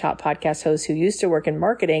 speaker, and top podcast host who used to work in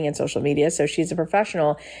marketing and social media, so she's a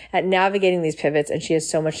professional at navigating these pivots, and she has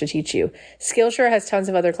so much to teach you. Skillshare has tons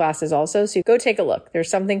of other classes also, so go take a look. There's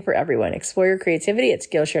something for everyone. Explore your creativity at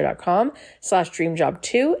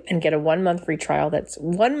Skillshare.com/dreamjob2 and get a 1 month free trial. That's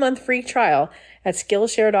 1 month free trial at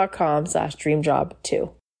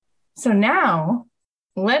Skillshare.com/dreamjob2. So now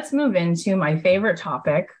let's move into my favorite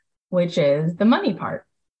topic, which is the money part.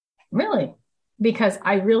 Really, because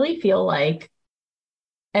I really feel like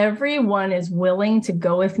everyone is willing to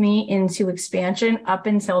go with me into expansion up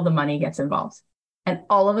until the money gets involved. And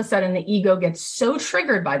all of a sudden the ego gets so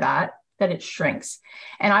triggered by that it shrinks.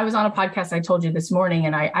 And I was on a podcast I told you this morning,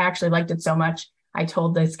 and I actually liked it so much. I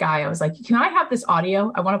told this guy, I was like, can I have this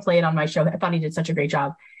audio? I want to play it on my show. I thought he did such a great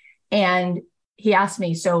job. And he asked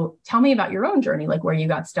me, so tell me about your own journey, like where you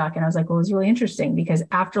got stuck. And I was like, well, it was really interesting because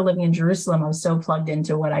after living in Jerusalem, I was so plugged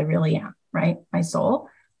into what I really am, right? My soul.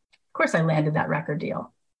 Of course, I landed that record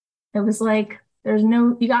deal. It was like,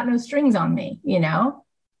 you got no strings on me,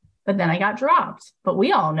 but then I got dropped. But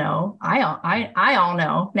we all know, I all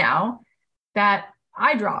know now that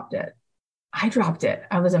I dropped it.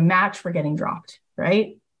 I was a match for getting dropped,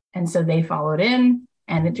 right? And so they followed in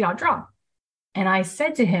and it got dropped. And I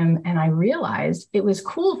said to him, and I realized it was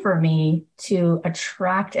cool for me to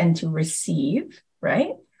attract and to receive,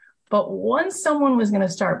 right? But once someone was going to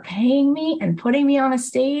start paying me and putting me on a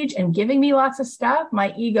stage and giving me lots of stuff,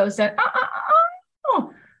 my ego said, who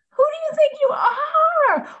do you think you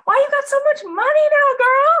are? Why you got so much money now,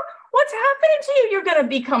 girl? What's happening to you? You're going to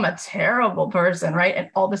become a terrible person, right? And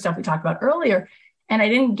all the stuff we talked about earlier. And I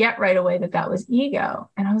didn't get right away that was ego.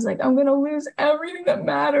 And I was like, I'm going to lose everything that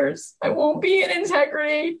matters. I won't be in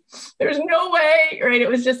integrity. There's no way, right? It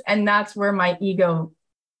was just, and that's where my ego,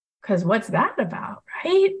 because what's that about,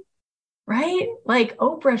 right? Right? Like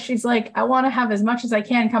Oprah, she's like, I want to have as much as I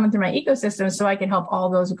can coming through my ecosystem so I can help all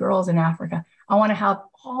those girls in Africa. I want to have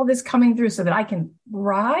all this coming through so that I can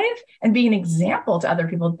thrive and be an example to other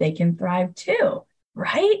people that they can thrive too,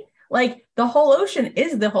 right? Like the whole ocean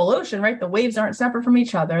is the whole ocean, right? The waves aren't separate from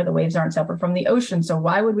each other. The waves aren't separate from the ocean. So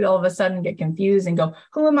why would we all of a sudden get confused and go,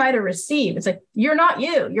 who am I to receive? It's like, you're not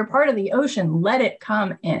you. You're part of the ocean. Let it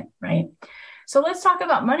come in, right? So let's talk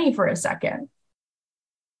about money for a second.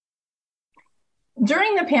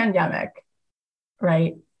 During the pandemic,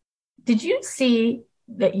 right? Did you see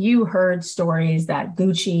that you heard stories that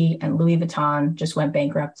Gucci and Louis Vuitton just went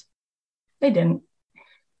bankrupt? They didn't,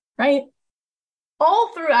 right?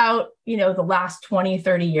 All throughout, the last 20,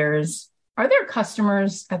 30 years, are there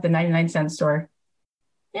customers at the 99-cent store?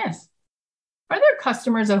 Yes. Are there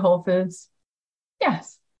customers at Whole Foods?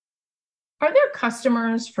 Yes. Are there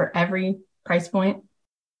customers for every price point?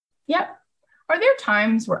 Yep. Are there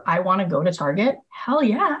times where I want to go to Target? Hell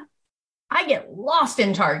yeah. I get lost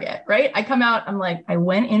in Target, right? I come out, I'm like, I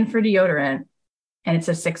went in for deodorant and it's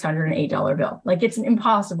a $608 bill. Like it's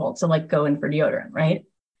impossible to go in for deodorant, right?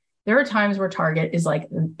 There are times where Target is like,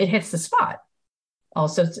 it hits the spot.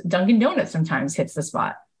 Also, Dunkin' Donuts sometimes hits the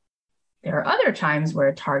spot. There are other times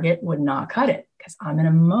where Target would not cut it because I'm in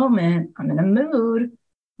a mood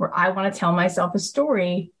where I want to tell myself a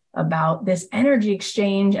story about this energy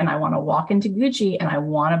exchange and I want to walk into Gucci and I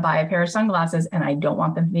want to buy a pair of sunglasses and I don't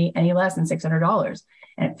want them to be any less than $600.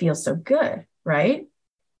 And it feels so good, right?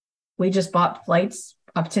 We just bought flights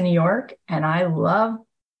up to New York and I love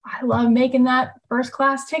making that first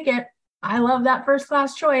class ticket. I love that first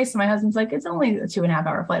class choice. My husband's like, it's only a 2.5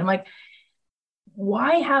 hour flight. I'm like,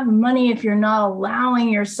 why have money if you're not allowing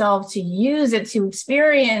yourself to use it to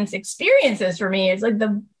experience experiences? For me, it's like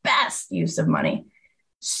the best use of money.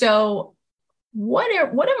 So what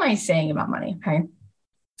am I saying about money? Okay.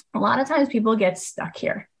 A lot of times people get stuck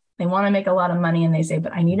here. They want to make a lot of money and they say,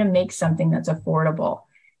 but I need to make something that's affordable.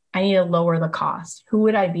 I need to lower the cost. Who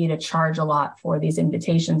would I be to charge a lot for these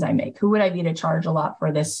invitations I make? Who would I be to charge a lot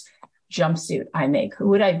for this jumpsuit I make? Who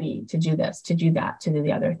would I be to do this, to do that, to do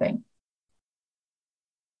the other thing?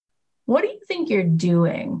 What do you think you're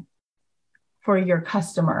doing for your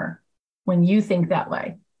customer when you think that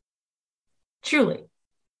way? Truly.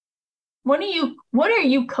 What are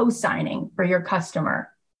you co-signing for your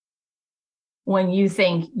customer when you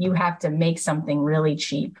think you have to make something really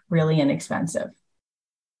cheap, really inexpensive?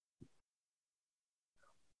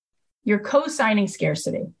 You're co-signing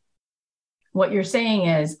scarcity. What you're saying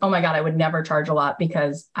is, oh my God, I would never charge a lot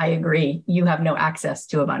because I agree you have no access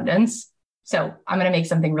to abundance. So I'm going to make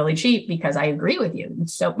something really cheap because I agree with you.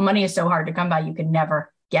 So money is so hard to come by, you can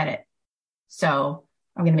never get it. So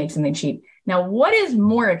I'm going to make something cheap. Now, what is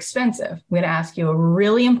more expensive? I'm going to ask you a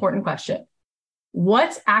really important question.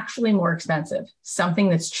 What's actually more expensive? Something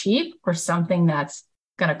that's cheap or something that's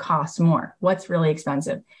going to cost more? What's really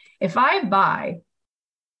expensive? If I buy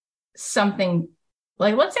something,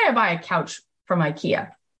 like let's say I buy a couch from IKEA,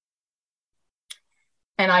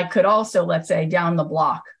 and I could also, let's say down the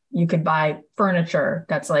block, you could buy furniture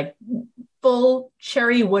that's like full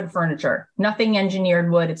cherry wood furniture, nothing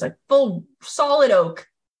engineered wood. It's like full solid oak,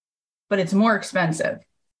 but it's more expensive.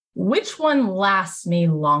 Which one lasts me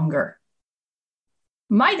longer?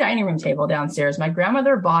 My dining room table downstairs, my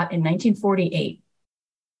grandmother bought in 1948.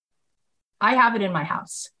 I have it in my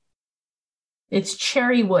house. It's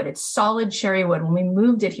cherry wood. It's solid cherry wood. When we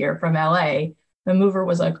moved it here from LA, The mover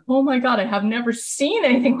was like, oh my God, I have never seen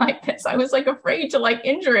anything like this. I was like afraid to like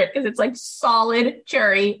injure it because it's like solid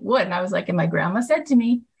cherry wood. And I was like, and my grandma said to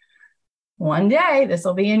me, one day this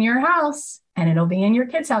will be in your house and it'll be in your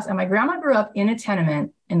kid's house. And my grandma grew up in a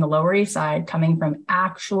tenement in the Lower East Side, coming from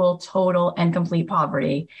actual total and complete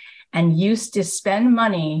poverty, and used to spend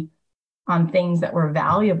money on things that were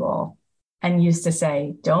valuable, and used to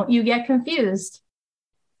say, don't you get confused.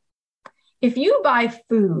 If you buy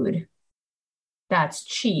food that's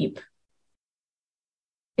cheap,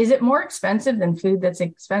 is it more expensive than food that's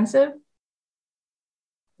expensive?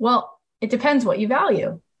 Well, it depends what you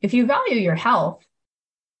value. If you value your health,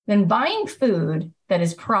 then buying food that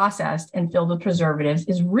is processed and filled with preservatives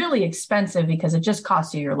is really expensive because it just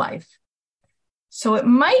costs you your life. So it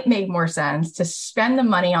might make more sense to spend the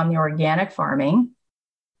money on the organic farming,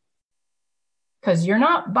 because you're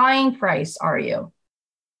not buying price, are you?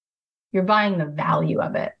 You're buying the value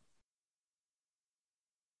of it.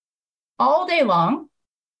 All day long,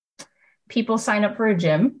 people sign up for a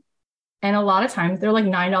gym, and a lot of times they're like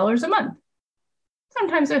 $9 a month.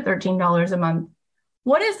 Sometimes they're $13 a month.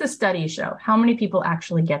 What does the study show? How many people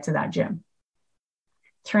actually get to that gym?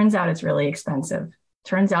 Turns out it's really expensive.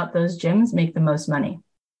 Turns out those gyms make the most money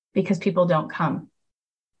because people don't come.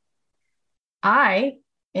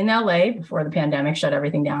 In LA, before the pandemic shut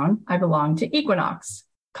everything down, I belonged to Equinox.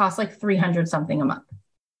 Costs like $300 something a month.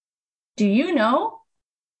 Do you know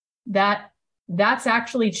that that's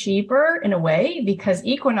actually cheaper in a way, because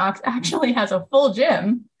Equinox actually has a full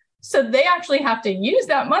gym? So they actually have to use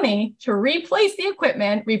that money to replace the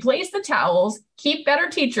equipment, replace the towels, keep better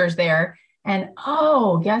teachers there. And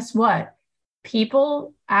guess what?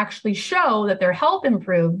 People actually show that their health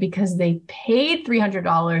improved because they paid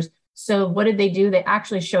 $300. So what did they do? They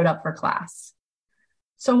actually showed up for class.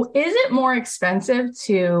 So is it more expensive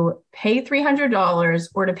to pay $300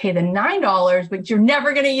 or to pay the $9, but you're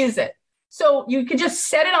never going to use it? So you could just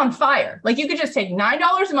set it on fire. Like you could just take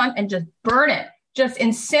 $9 a month and just burn it, just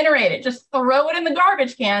incinerate it, just throw it in the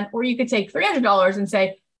garbage can. Or you could take $300 and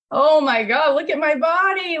say, oh my God, look at my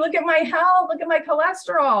body, look at my health, look at my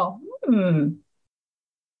cholesterol.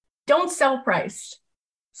 Don't sell price,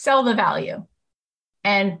 sell the value,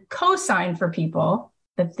 and co-sign for people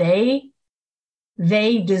that they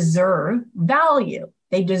deserve value.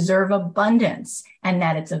 They deserve abundance, and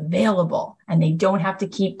that it's available, and they don't have to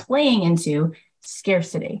keep playing into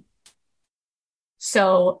scarcity.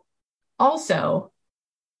 So also,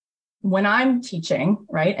 when I'm teaching,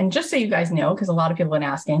 right? And just so you guys know, because a lot of people have been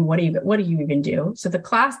asking, what do you even do? So the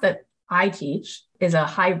class that I teach is a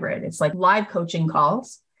hybrid. It's like live coaching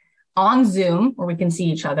calls on Zoom where we can see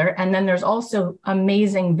each other. And then there's also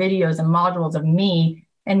amazing videos and modules of me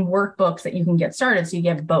and workbooks that you can get started. So you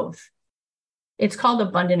get both. It's called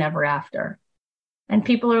Abundant Ever After. And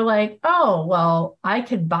people are like, oh, well, I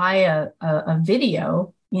could buy a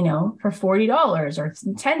video, for $40 or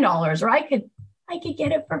 $10, or I could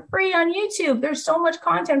get it for free on YouTube. There's so much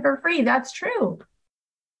content for free. That's true.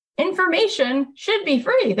 Information should be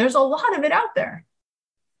free. There's a lot of it out there.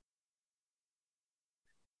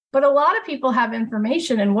 But a lot of people have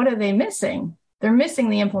information, and what are they missing? They're missing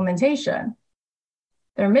the implementation.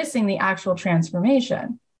 They're missing the actual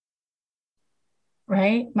transformation,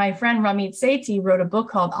 right? My friend Ramit Sethi wrote a book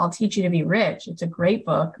called I'll Teach You to Be Rich. It's a great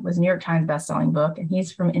book. It was a New York Times bestselling book, and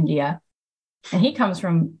he's from India. And he comes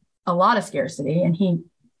from a lot of scarcity, and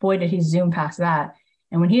did he zoom past that.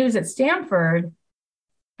 And when he was at Stanford,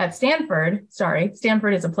 Stanford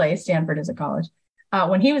is a place, Stanford is a college.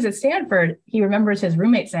 When he was at Stanford, he remembers his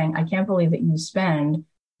roommate saying, I can't believe that you spend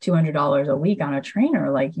 $200 a week on a trainer.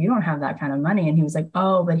 Like, you don't have that kind of money. And he was like,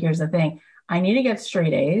 oh, but here's the thing. I need to get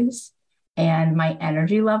straight A's, and my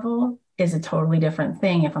energy level is a totally different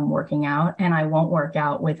thing if I'm working out, and I won't work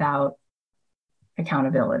out without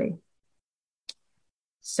accountability.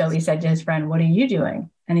 So he said to his friend, what are you doing?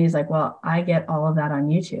 And he's like, well, I get all of that on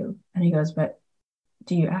YouTube. And he goes, but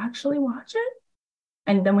do you actually watch it?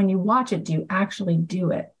 And then when you watch it, do you actually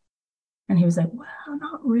do it? And he was like, well,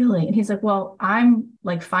 not really. And he's like, well, I'm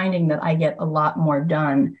like finding that I get a lot more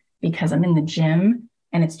done because I'm in the gym,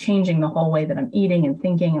 and it's changing the whole way that I'm eating and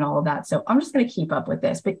thinking and all of that. So I'm just going to keep up with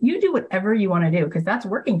this, but you do whatever you want to do because that's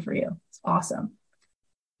working for you. It's awesome.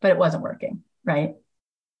 But it wasn't working, right?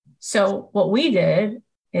 So what we did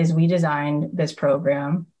is we designed this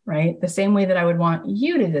program, right? The same way that I would want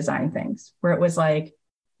you to design things, where it was like,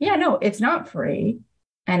 yeah, no, it's not free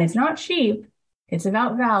and it's not cheap. It's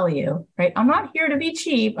about value, right? I'm not here to be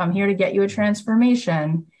cheap. I'm here to get you a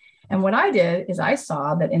transformation. And what I did is I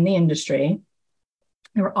saw that in the industry,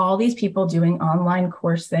 there were all these people doing online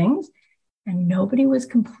course things, and nobody was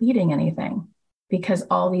completing anything. because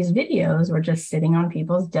all these videos were just sitting on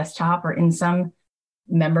people's desktop or in some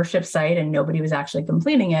membership site and nobody was actually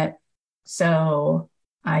completing it. So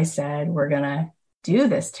I said, we're going to do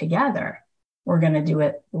this together. We're going to do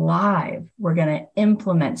it live. We're going to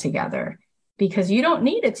implement together, because you don't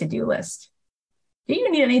need a to-do list. Do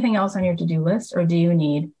you need anything else on your to-do list, or do you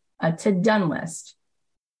need a to-done list?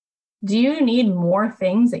 Do you need more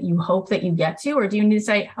things that you hope that you get to, or do you need to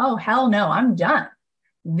say, oh, hell no, I'm done.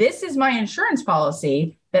 This is my insurance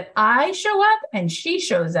policy that I show up and she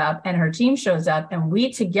shows up and her team shows up and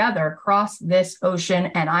we together cross this ocean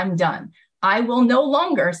and I'm done. I will no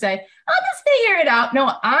longer say, I'll just figure it out.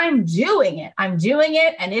 No, I'm doing it. I'm doing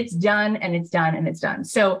it and it's done and it's done and it's done.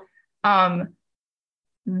 So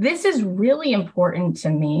this is really important to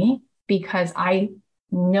me because I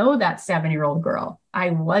know that 7-year-old girl.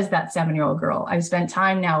 I was that 7-year-old girl. I've spent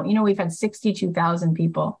time now. We've had 62,000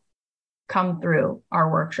 people come through our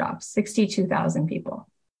workshops, 62,000 people.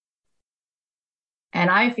 And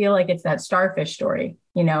I feel like it's that starfish story,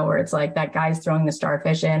 where it's like that guy's throwing the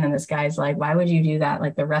starfish in and this guy's like, why would you do that?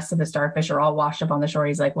 Like the rest of the starfish are all washed up on the shore.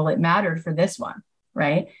 He's like, well, it mattered for this one,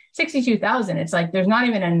 right? 62,000. It's like, there's not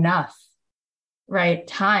even enough, right?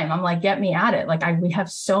 Time. I'm like, get me at it. Like we have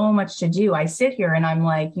so much to do. I sit here and I'm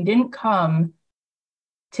like, you didn't come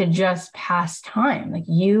to just pass time. Like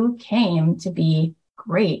you came to be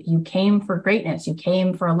great. You came for greatness. You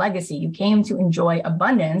came for a legacy. You came to enjoy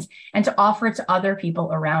abundance and to offer it to other people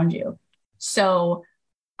around you. So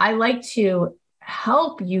I like to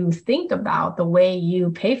help you think about the way you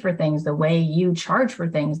pay for things, the way you charge for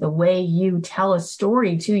things, the way you tell a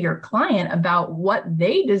story to your client about what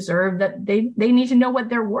they deserve, that they need to know what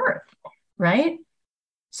they're worth, right?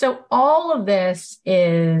 So all of this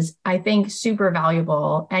is, I think, super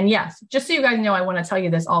valuable. And yes, just so you guys know, I want to tell you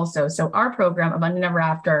this also. So our program, Abundant Ever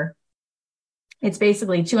After, it's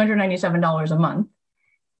basically $297 a month.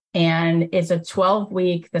 And it's a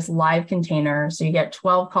 12-week, this live container. So you get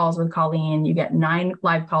 12 calls with Colleen. You get 9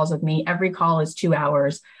 live calls with me. Every call is 2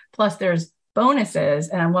 hours. Plus there's bonuses.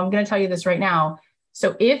 And I'm going to tell you this right now.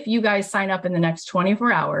 So if you guys sign up in the next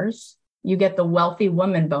 24 hours, you get the Wealthy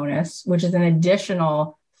Woman bonus, which is an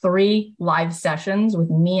additional 3 live sessions with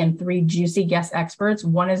me and 3 juicy guest experts.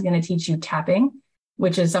 One is going to teach you tapping,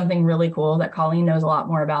 which is something really cool that Colleen knows a lot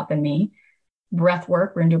more about than me. Breath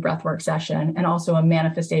work, we're going to do a breath work session. And also a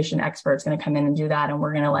manifestation expert is going to come in and do that. And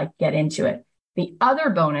we're going to get into it. The other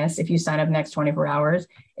bonus, if you sign up next 24 hours,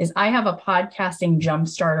 is I have a podcasting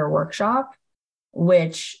jumpstarter workshop,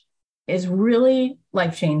 which is really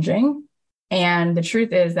life-changing. And the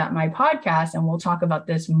truth is that my podcast, and we'll talk about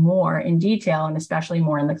this more in detail and especially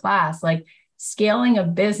more in the class, scaling a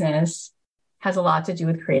business has a lot to do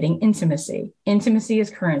with creating intimacy. Intimacy is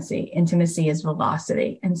currency. Intimacy is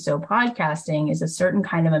velocity. And so podcasting is a certain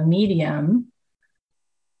kind of a medium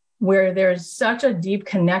where there's such a deep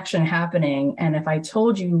connection happening. And if I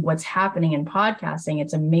told you what's happening in podcasting,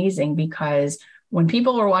 it's amazing, because when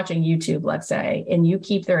people are watching YouTube, let's say, and you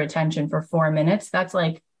keep their attention for 4 minutes, that's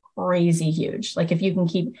crazy huge. If you can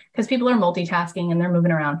keep, because people are multitasking and they're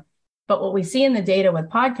moving around. But what we see in the data with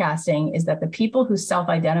podcasting is that the people who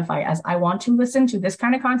self-identify as, I want to listen to this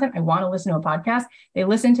kind of content, I want to listen to a podcast, they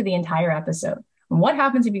listen to the entire episode. And what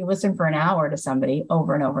happens if you listen for an hour to somebody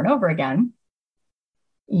over and over and over again?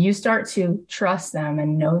 You start to trust them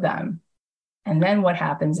and know them. And then what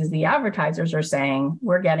happens is the advertisers are saying,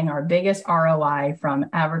 we're getting our biggest ROI from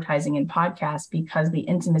advertising in podcasts because the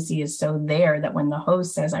intimacy is so there that when the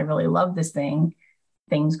host says, I really love this thing,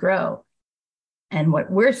 things grow. And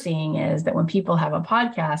what we're seeing is that when people have a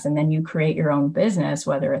podcast and then you create your own business,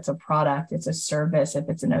 whether it's a product, it's a service, if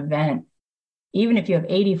it's an event, even if you have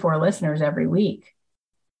 84 listeners every week,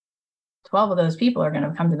 12 of those people are going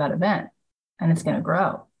to come to that event and it's going to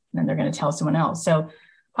grow. And then they're going to tell someone else. So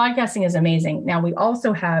podcasting is amazing. Now, we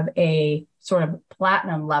also have a sort of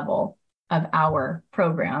platinum level of our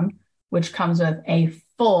program, which comes with a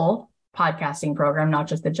full podcasting program, not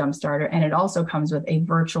just the Jumpstarter. And it also comes with a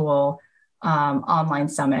virtual online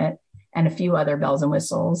summit and a few other bells and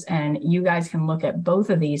whistles. And you guys can look at both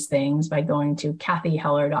of these things by going to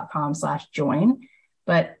cathyheller.com/join.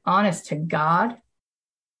 But honest to God,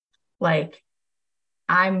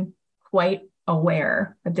 I'm quite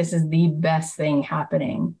aware that this is the best thing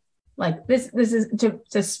happening. This is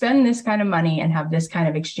to spend this kind of money and have this kind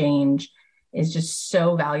of exchange is just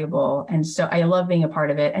so valuable. And so I love being a part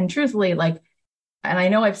of it. And truthfully, and I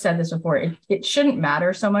know I've said this before, it shouldn't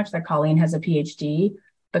matter so much that Colleen has a PhD,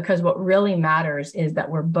 because what really matters is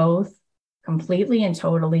that we're both completely and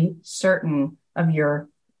totally certain of your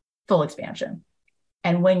full expansion.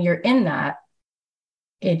 And when you're in that,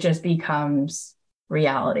 it just becomes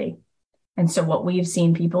reality. And so what we've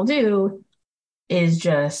seen people do is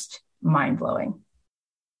just mind blowing.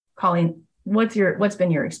 Colleen, what's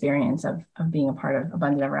been your experience of being a part of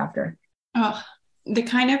Abundant Ever After? Oh, the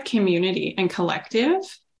kind of community and collective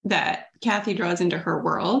that Cathy draws into her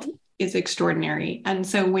world is extraordinary. And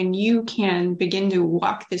so when you can begin to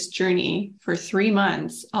walk this journey for 3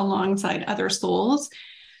 months alongside other souls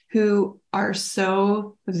who are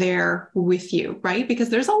so there with you, right? Because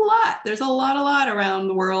there's a lot around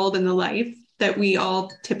the world and the life that we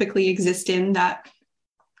all typically exist in that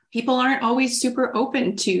people aren't always super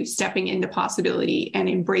open to stepping into possibility and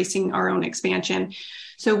embracing our own expansion.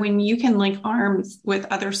 So when you can link arms with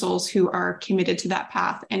other souls who are committed to that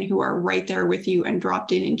path and who are right there with you and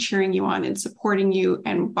dropped in and cheering you on and supporting you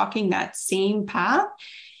and walking that same path,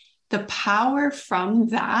 the power from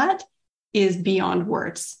that is beyond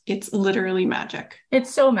words. It's literally magic. It's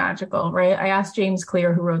so magical, right? I asked James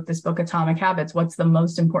Clear, who wrote this book, Atomic Habits, what's the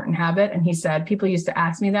most important habit? And he said, people used to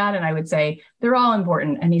ask me that, and I would say, they're all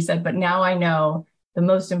important. And he said, but now I know the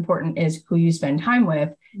most important is who you spend time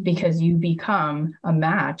with, because you become a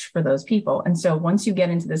match for those people. And so once you get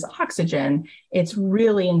into this oxygen, it's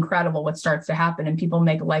really incredible what starts to happen. And people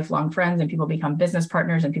make lifelong friends, and people become business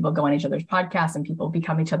partners, and people go on each other's podcasts, and people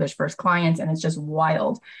become each other's first clients. And it's just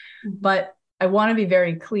wild. But I want to be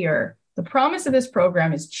very clear. The promise of this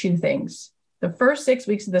program is 2 things. The first 6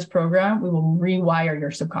 weeks of this program, we will rewire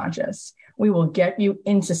your subconscious. We will get you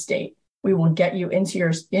into state. We will get you into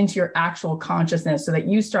your actual consciousness so that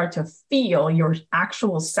you start to feel your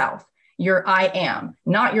actual self, your I am,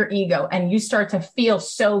 not your ego. And you start to feel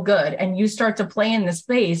so good. And you start to play in the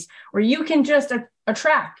space where you can just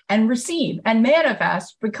attract and receive and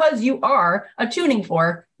manifest because you are attuning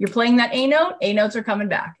for, you're playing that A note, A notes are coming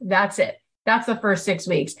back. That's it. That's the first 6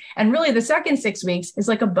 weeks. And really the second 6 weeks is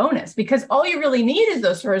like a bonus, because all you really need is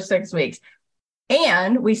those first 6 weeks.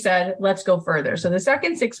 And we said, let's go further. So the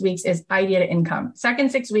second 6 weeks is idea to income.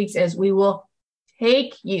 Second 6 weeks is we will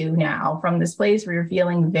take you now from this place where you're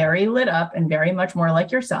feeling very lit up and very much more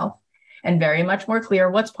like yourself and very much more clear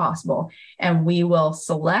what's possible. And we will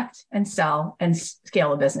select and sell and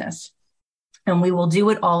scale a business. And we will do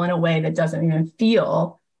it all in a way that doesn't even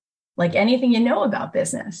feel like anything you know about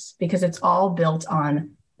business, because it's all built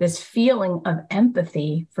on this feeling of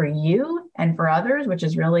empathy for you and for others, which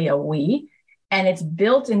is really a we. And it's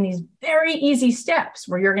built in these very easy steps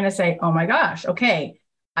where you're going to say, oh my gosh, okay,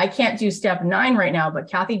 I can't do step 9 right now, but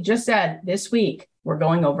Cathy just said this week, we're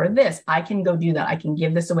going over this. I can go do that. I can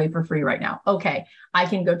give this away for free right now. Okay, I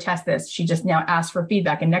can go test this. She just now asked for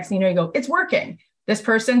feedback. And next thing you know, you go, it's working. This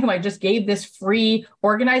person who I just gave this free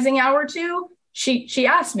organizing hour to, she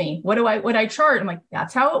asked me, what I charge? I'm like,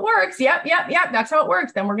 that's how it works. Yep. That's how it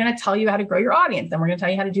works. Then we're going to tell you how to grow your audience. Then we're going to tell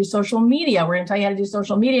you how to do social media. We're going to tell you how to do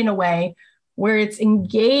social media in a way where it's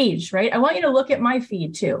engaged, right? I want you to look at my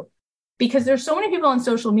feed too, because there's so many people on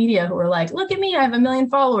social media who are like, look at me, I have 1 million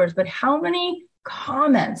followers, but how many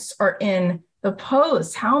comments are in the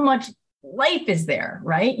posts? How much life is there,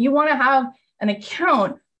 right? You want to have an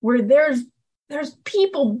account where there's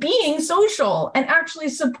people being social and actually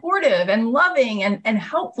supportive and loving and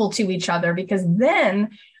helpful to each other, because then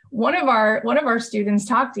one of our students,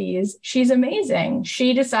 Tati, she's amazing.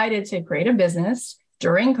 She decided to create a business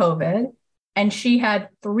during COVID. And she had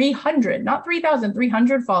 300, not 3,000,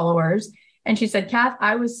 300 followers. And she said, Kath,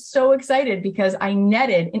 I was so excited because I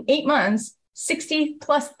netted in 8 months,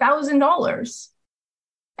 $60,000+.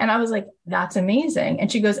 And I was like, that's amazing.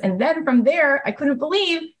 And she goes, and then from there, I couldn't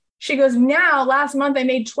believe, she goes, now last month I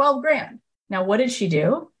made 12 grand. Now, what did she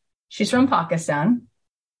do? She's from Pakistan.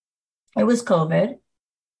 It was COVID.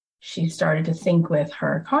 She started to think with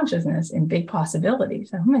her consciousness in big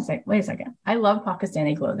possibilities. I'm going to say, wait a second. I love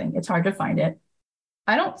Pakistani clothing. It's hard to find it.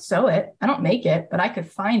 I don't sew it. I don't make it, but I could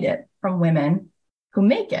find it from women who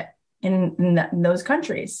make it in those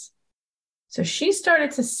countries. So she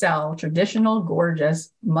started to sell traditional,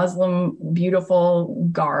 gorgeous, Muslim, beautiful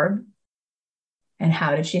garb. And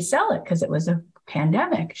how did she sell it? Because it was a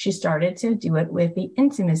pandemic. She started to do it with the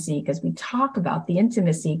intimacy, because we talk about the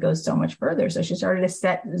intimacy goes so much further. So she started to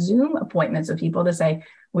set Zoom appointments with people to say,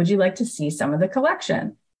 would you like to see some of the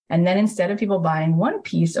collection? And then instead of people buying 1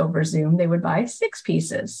 piece over Zoom, they would buy 6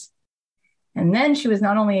 pieces. And then she was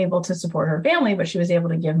not only able to support her family, but she was able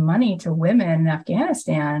to give money to women in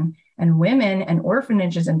Afghanistan and women and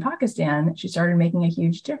orphanages in Pakistan. She started making a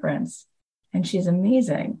huge difference. And she's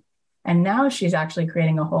amazing. And now she's actually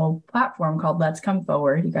creating a whole platform called Let's Come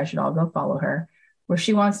Forward. You guys should all go follow her, where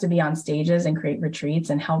she wants to be on stages and create retreats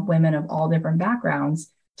and help women of all different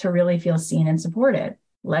backgrounds to really feel seen and supported.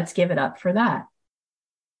 Let's give it up for that.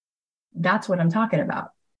 That's what I'm talking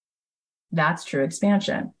about. That's true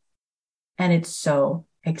expansion. And it's so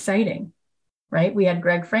exciting, right? We had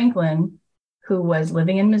Greg Franklin, who was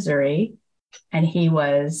living in Missouri, and he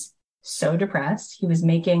was so depressed. He was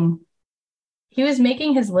making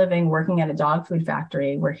his living working at a dog food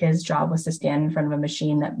factory where his job was to stand in front of a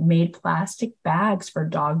machine that made plastic bags for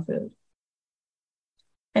dog food.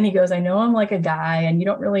 And he goes, I know I'm like a guy and you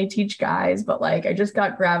don't really teach guys, but like I just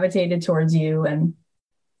got gravitated towards you. And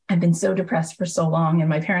I've been so depressed for so long. And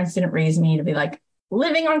my parents didn't raise me to be like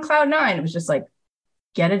living on cloud nine. It was just like,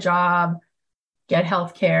 get a job, get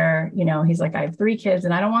healthcare. You know, he's like, I have 3 kids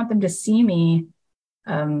and I don't want them to see me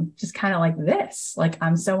just kind of like this. Like,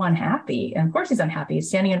 I'm so unhappy. And of course he's unhappy. He's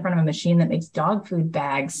standing in front of a machine that makes dog food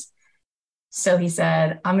bags. So he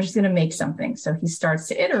said, I'm just going to make something. So he starts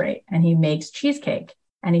to iterate and he makes cheesecake.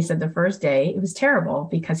 And he said the first day it was terrible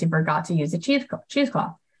because he forgot to use a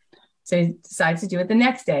cheesecloth. So he decides to do it the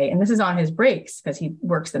next day. And this is on his breaks because he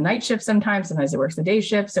works the night shift sometimes he works the day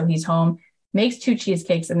shift. So he's home, makes 2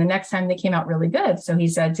 cheesecakes. And the next time they came out really good. So he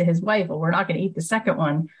said to his wife, well, we're not going to eat the second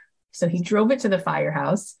one. So he drove it to the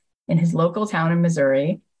firehouse in his local town in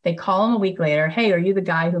Missouri. They call him a week later. Hey, are you the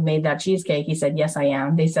guy who made that cheesecake? He said, yes, I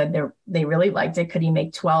am. They said they really liked it. Could he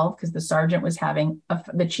make 12? Because the sergeant was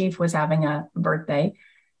the chief was having a birthday.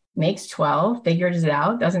 Makes 12, figures it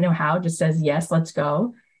out, doesn't know how, just says, yes, let's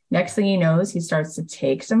go. Next thing he knows, he starts to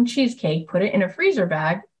take some cheesecake, put it in a freezer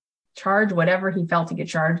bag, charge whatever he felt he could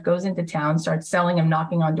charge, goes into town, starts selling them,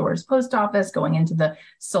 knocking on doors, post office, going into the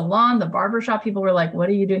salon, the barbershop. People were like, what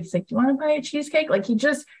are you doing? He's like, do you want to buy a cheesecake? Like he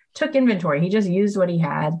just took inventory. He just used what he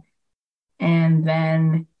had. And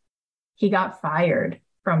then he got fired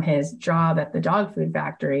from his job at the dog food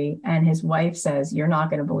factory. And his wife says, you're not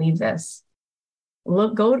going to believe this.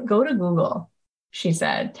 Look, go to Google. She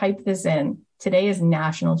said, type this in. Today is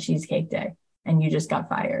National Cheesecake Day. And you just got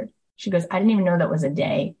fired. She goes, I didn't even know that was a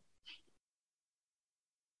day.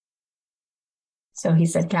 So he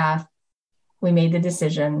said, Kath, we made the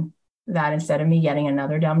decision that instead of me getting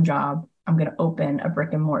another dumb job, I'm going to open a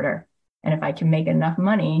brick and mortar. And if I can make enough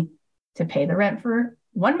money to pay the rent for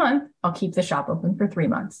 1 month, I'll keep the shop open for 3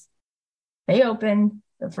 months. They opened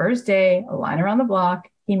the first day, a line around the block.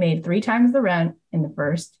 He made 3 times the rent in the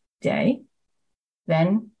first day.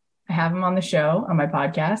 Then I have him on the show on my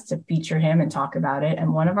podcast to feature him and talk about it.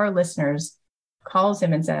 And one of our listeners calls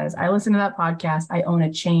him and says, I listen to that podcast. I own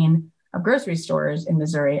a chain of grocery stores in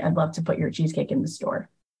Missouri. I'd love to put your cheesecake in the store.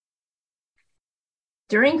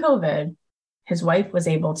 During COVID, his wife was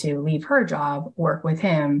able to leave her job, work with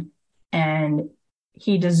him, and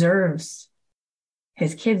he deserves,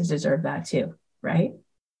 his kids deserve that too, right?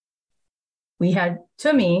 We had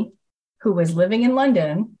Tumi, who was living in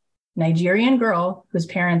London, Nigerian girl whose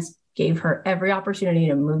parents gave her every opportunity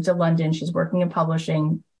to move to London. She's working in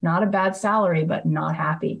publishing, not a bad salary, but not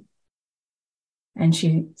happy. And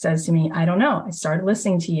she says to me, I don't know. I started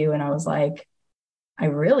listening to you and I was like, I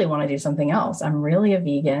really want to do something else. I'm really a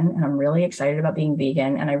vegan and I'm really excited about being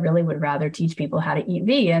vegan. And I really would rather teach people how to eat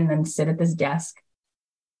vegan than sit at this desk.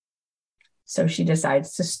 So she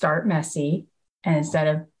decides to start messy. And instead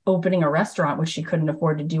of opening a restaurant, which she couldn't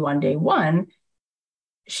afford to do on day one,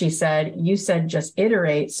 she said, you said just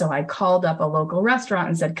iterate. So I called up a local restaurant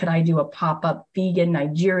and said, could I do a pop-up vegan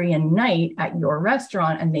Nigerian night at your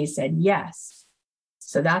restaurant? And they said, yes.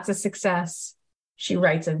 So that's a success. She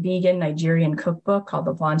writes a vegan Nigerian cookbook called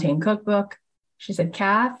the Plantain Cookbook. She said,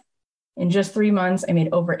 Kath, in just 3 months, I made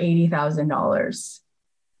over $80,000.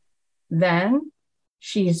 Then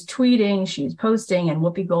she's tweeting, she's posting, and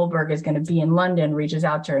Whoopi Goldberg is going to be in London, reaches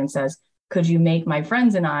out to her and says, could you make my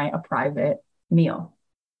friends and I a private meal?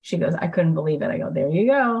 She goes, I couldn't believe it. I go, there you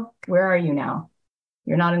go. Where are you now?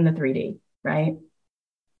 You're not in the 3D, right?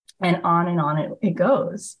 And on it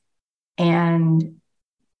goes. And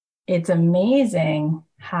it's amazing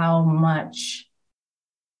how much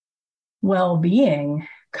well-being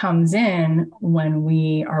comes in when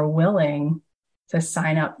we are willing to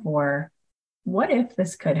sign up for, what if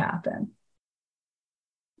this could happen?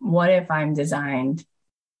 What if I'm designed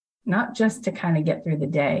not just to kind of get through the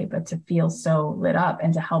day, but to feel so lit up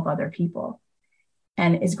and to help other people?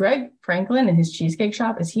 And is Greg Franklin in his cheesecake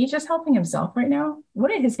shop, is he just helping himself right now?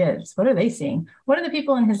 What are his kids? What are they seeing? What are the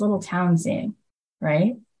people in his little town seeing,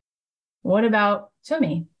 right? What about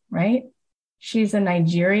Tumi, right? She's a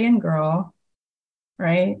Nigerian girl,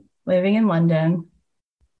 right? Living in London.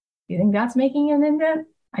 You think that's making an indent?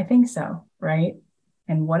 I think so, right?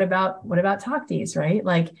 And what about Taktis, right?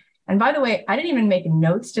 Like, and by the way, I didn't even make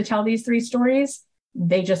notes to tell these 3 stories.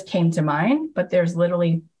 They just came to mind, but there's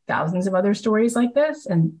literally thousands of other stories like this.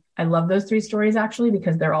 And I love those 3 stories actually,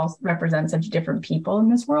 because they're all represent such different people in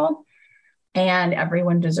this world, and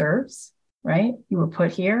everyone deserves, right? You were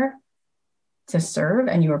put here to serve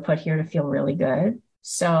and you were put here to feel really good.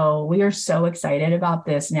 So we are so excited about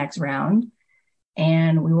this next round,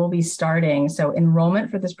 and we will be starting. So enrollment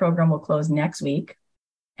for this program will close next week.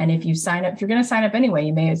 And if you sign up, if you're going to sign up anyway,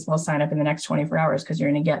 you may as well sign up in the next 24 hours because you're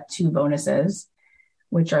going to get 2 bonuses,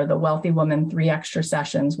 which are the Wealthy Woman 3 extra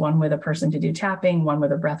sessions, one with a person to do tapping, one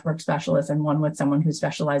with a breathwork specialist, and one with someone who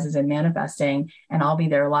specializes in manifesting. And I'll be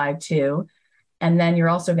there live too. And then you're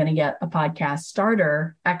also going to get a podcast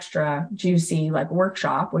starter, extra juicy like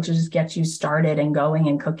workshop, which just gets you started and going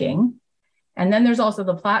and cooking. And then there's also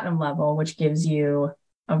the platinum level, which gives you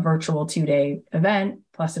a virtual 2-day event.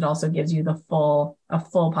 Plus it also gives you a full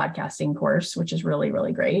podcasting course, which is really,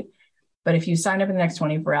 really great. But if you sign up in the next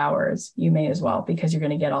 24 hours, you may as well, because you're going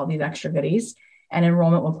to get all these extra goodies, and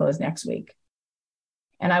enrollment will close next week.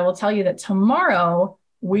 And I will tell you that tomorrow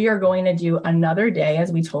we are going to do another day,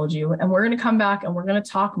 as we told you, and we're going to come back and we're going to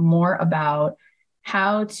talk more about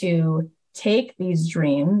how to take these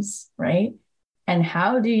dreams, right? And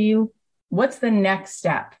what's the next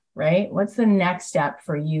step, right? What's the next step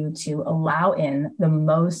for you to allow in the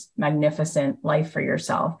most magnificent life for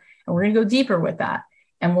yourself? And we're going to go deeper with that.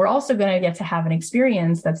 And we're also going to get to have an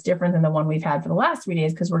experience that's different than the one we've had for the last 3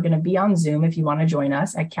 days, because we're going to be on Zoom if you want to join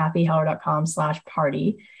us at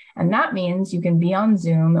cathyheller.com/party. And that means you can be on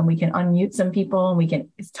Zoom and we can unmute some people and we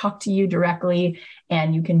can talk to you directly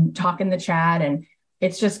and you can talk in the chat. And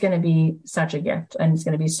it's just going to be such a gift and it's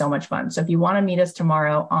going to be so much fun. So if you want to meet us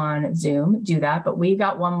tomorrow on Zoom, do that. But we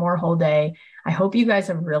got one more whole day. I hope you guys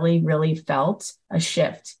have really, really felt a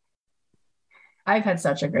shift. I've had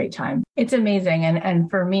such a great time. It's amazing. And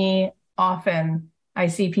for me, often I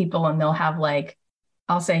see people and they'll have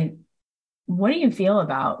I'll say, what do you feel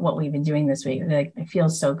about what we've been doing this week? They're like, it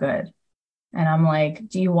feels so good. And I'm like,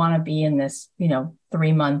 do you want to be in this,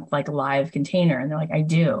 3-month live container? And they're like, I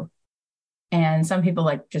do. And some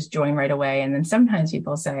people just join right away. And then sometimes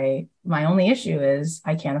people say, my only issue is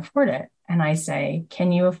I can't afford it. And I say,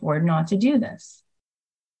 can you afford not to do this?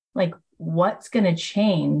 What's going to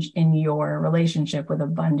change in your relationship with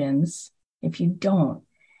abundance if you don't?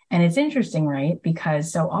 And it's interesting, right?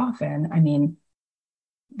 Because so often,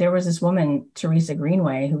 there was this woman, Teresa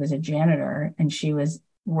Greenway, who was a janitor, and she was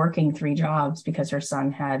working 3 jobs because her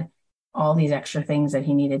son had all these extra things that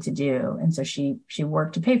he needed to do. And so she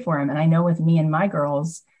worked to pay for him. And I know with me and my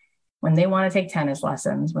girls, when they want to take tennis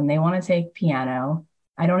lessons, when they want to take piano,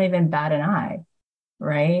 I don't even bat an eye,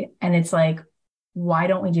 right? And it's why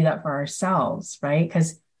don't we do that for ourselves, right?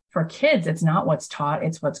 Because for kids, it's not what's taught,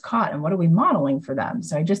 it's what's caught. And what are we modeling for them?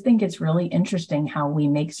 So I just think it's really interesting how we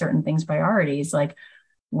make certain things priorities.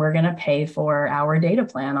 We're going to pay for our data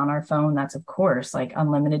plan on our phone. That's, of course,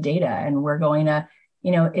 unlimited data. And we're going to,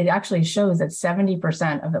 it actually shows that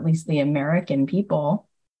 70% of at least the American people,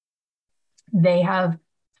 they have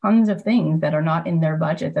tons of things that are not in their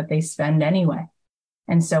budget that they spend anyway.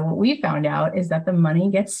 And so what we found out is that the money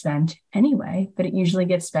gets spent anyway, but it usually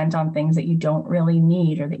gets spent on things that you don't really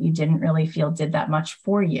need or that you didn't really feel did that much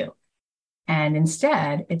for you. And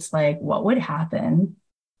instead, it's what would happen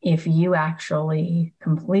if you actually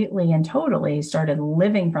completely and totally started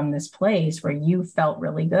living from this place where you felt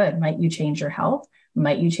really good? Might you change your health?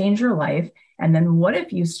 Might you change your life? And then what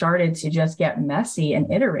if you started to just get messy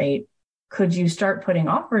and iterate? Could you start putting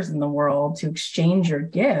offers in the world to exchange your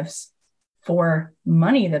gifts for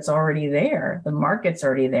money that's already there? The market's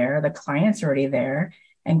already there. The client's already there.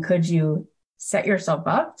 And could you set yourself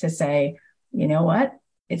up to say, you know what?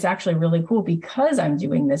 It's actually really cool because I'm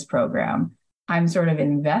doing this program. I'm sort of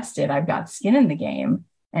invested. I've got skin in the game.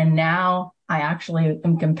 And now I actually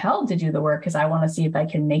am compelled to do the work because I want to see if I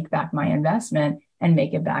can make back my investment and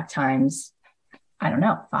make it back times,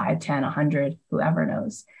 5, 10, 100, whoever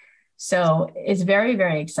knows. So it's very,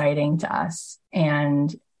 very exciting to us.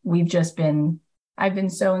 And I've been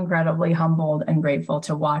so incredibly humbled and grateful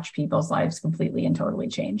to watch people's lives completely and totally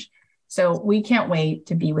change. So we can't wait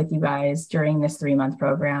to be with you guys during this 3-month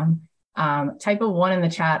program. Type a 1 in the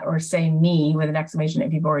chat or say me with an exclamation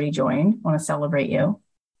if you've already joined. I want to celebrate you.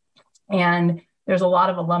 And there's a lot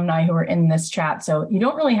of alumni who are in this chat. So you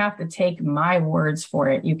don't really have to take my words for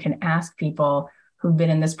it. You can ask people who've been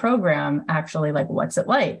in this program, actually, what's it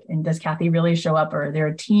like? And does Cathy really show up? Or are there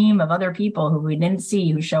a team of other people who we didn't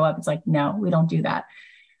see who show up? It's no, we don't do that.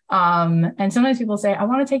 And sometimes people say, I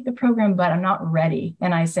want to take the program, but I'm not ready.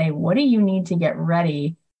 And I say, what do you need to get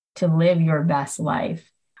ready to live your best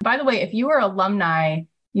life? By the way, if you are alumni,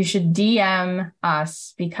 you should DM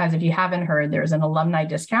us, because if you haven't heard, there's an alumni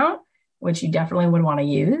discount, which you definitely would want to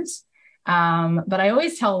use. But I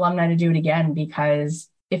always tell alumni to do it again, because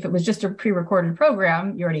if it was just a pre-recorded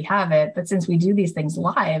program, you already have it. But since we do these things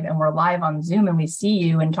live and we're live on Zoom and we see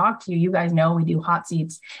you and talk to you, you guys know we do hot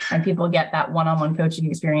seats and people get that one-on-one coaching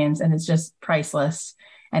experience, and it's just priceless.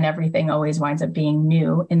 And everything always winds up being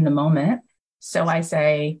new in the moment. So I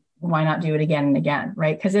say, why not do it again and again,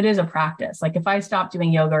 right? Because it is a practice. Like if I stop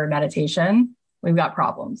doing yoga or meditation, we've got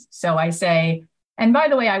problems. So I say, and by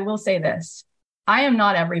the way, I will say this, I am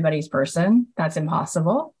not everybody's person. That's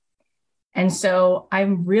impossible. And so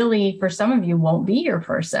I'm really, for some of you, won't be your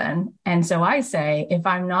person. And so I say, if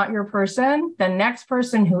I'm not your person, the next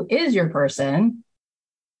person who is your person,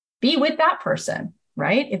 be with that person,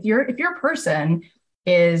 right? If your person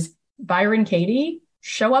is Byron Katie,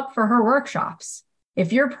 show up for her workshops.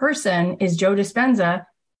 If your person is Joe Dispenza,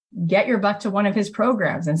 get your butt to one of his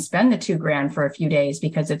programs and spend the $2,000 for a few days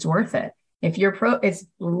because it's worth it. If it's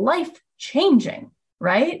life changing,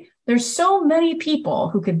 right? There's so many people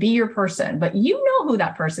who could be your person, but you know who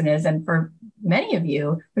that person is. And for many of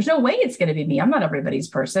you, there's no way it's going to be me. I'm not everybody's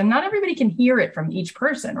person. Not everybody can hear it from each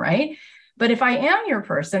person, right? But if I am your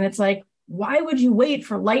person, it's like, why would you wait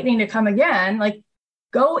for lightning to come again? Like,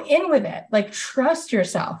 go in with it, like trust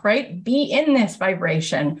yourself, right? Be in this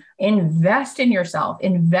vibration, invest in yourself,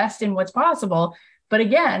 invest in what's possible. But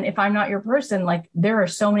again, if I'm not your person, like there are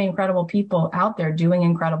so many incredible people out there doing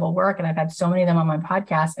incredible work. And I've had so many of them on my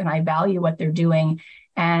podcast, and I value what they're doing.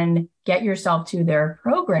 And get yourself to their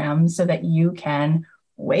programs so that you can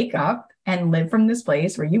wake up and live from this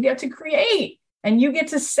place where you get to create and you get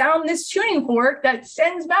to sound this tuning fork that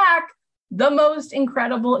sends back the most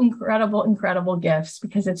incredible, incredible, incredible gifts,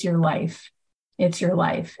 because it's your life. It's your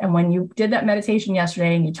life. And when you did that meditation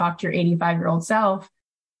yesterday and you talked to your 85-year-old self,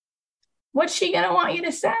 what's she going to want you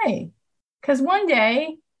to say? Because one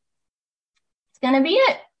day it's going to be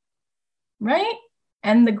it, right?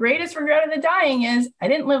 And the greatest regret of the dying is I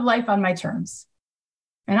didn't live life on my terms.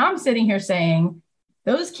 And I'm sitting here saying,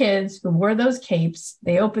 those kids who wore those capes,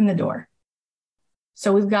 they opened the door.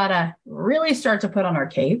 So we've got to really start to put on our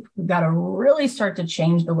cape. We've got to really start to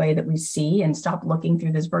change the way that we see and stop looking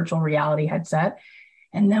through this virtual reality headset.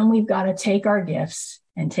 And then we've got to take our gifts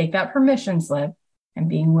and take that permission slip and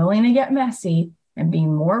being willing to get messy and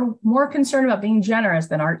being more concerned about being generous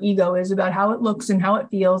than our ego is about how it looks and how it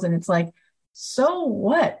feels. And it's like, so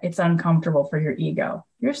what? It's uncomfortable for your ego.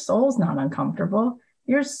 Your soul's not uncomfortable.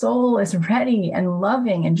 Your soul is ready and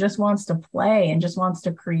loving and just wants to play and just wants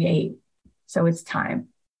to create. So it's time.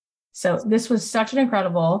 So this was such an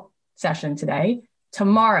incredible session today.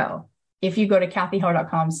 Tomorrow, if you go to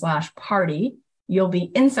cathyheller.com/party, you'll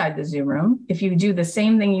be inside the Zoom room. If you do the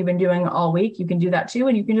same thing you've been doing all week, you can do that too.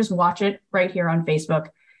 And you can just watch it right here on Facebook.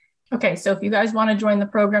 Okay. So if you guys want to join the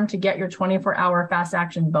program to get your 24-hour fast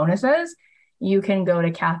action bonuses, you can go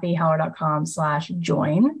to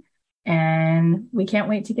cathyheller.com/join. And we can't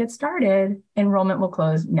wait to get started. Enrollment will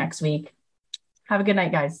close next week. Have a good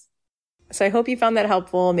night, guys. So I hope you found that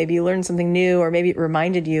helpful. Maybe you learned something new, or maybe it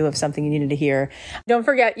reminded you of something you needed to hear. Don't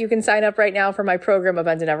forget, you can sign up right now for my program,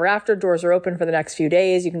 Abundant Ever After. Doors are open for the next few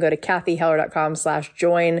days. You can go to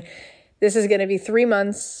cathyheller.com/join. This is going to be 3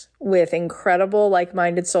 months with incredible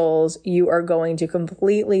like-minded souls. You are going to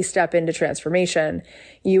completely step into transformation.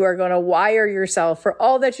 You are going to wire yourself for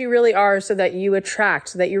all that you really are so that you attract,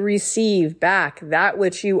 so that you receive back that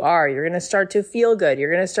which you are. You're going to start to feel good.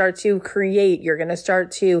 You're going to start to create. You're going to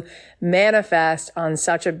start to manifest on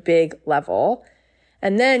such a big level.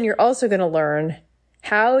 And then you're also going to learn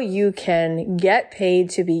how you can get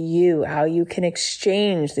paid to be you, how you can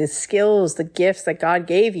exchange the skills, the gifts that God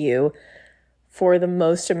gave you for the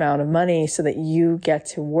most amount of money so that you get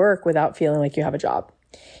to work without feeling like you have a job.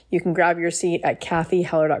 You can grab your seat at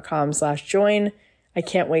cathyheller.com/join. I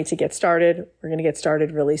can't wait to get started. We're going to get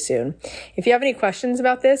started really soon. If you have any questions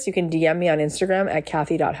about this, you can DM me on Instagram at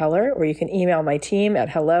cathy.heller, or you can email my team at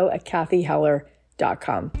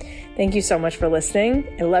hello@cathyheller.com. Thank you so much for listening.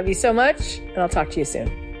 I love you so much, and I'll talk to you soon.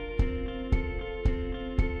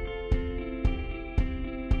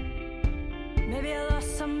 Maybe I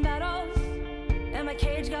lost some battles and my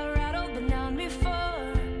cage got rattled, but now and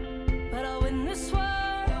before, but I'll win this war.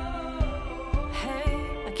 Hey,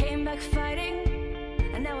 I came back fighting,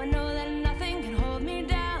 and now I know that nothing can hold me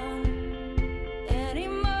down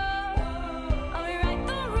anymore. I'll rewrite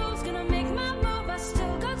the rules, gonna make my move. I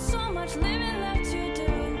still got so much living left to do.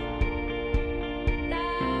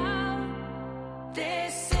 Now,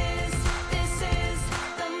 this is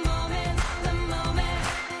the moment, the moment.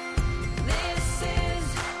 This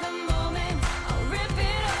is the moment. I'll rip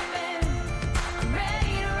it up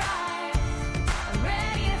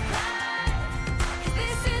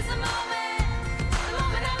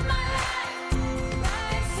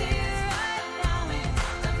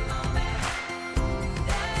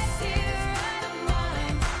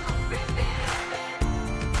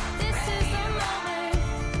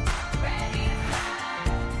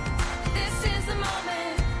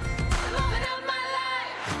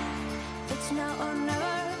It's now or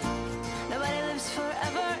never. Nobody lives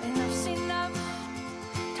forever. Enough's enough.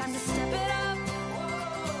 Time to step it up.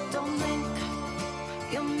 Don't blink,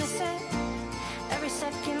 you'll miss it. Every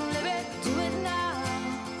second, live it. Do it now.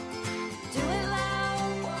 Do it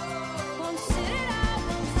loud. Won't sit it out.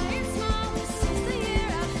 Won't play it small. This is the year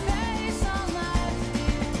I face all my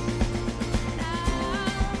fears.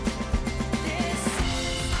 Now, this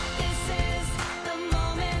is the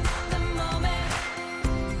moment, the moment.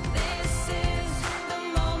 This is the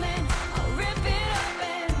moment. I'll rip it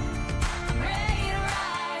open. I'm ready to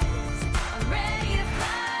rise. I'm ready to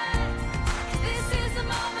fly. 'Cause this is the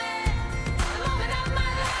moment of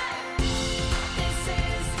my life. This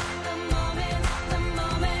is the moment, the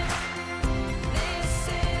moment. This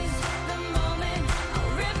is the moment.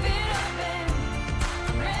 I'll rip it open.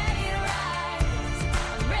 I'm ready to rise.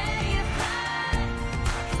 I'm ready to fly.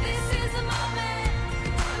 'Cause this is the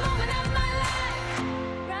moment of my life.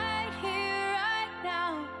 Right here, right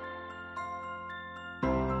now.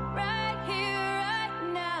 Right here, right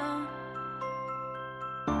now.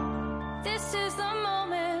 This is the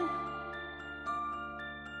moment.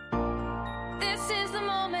 This is the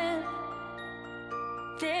moment.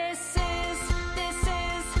 This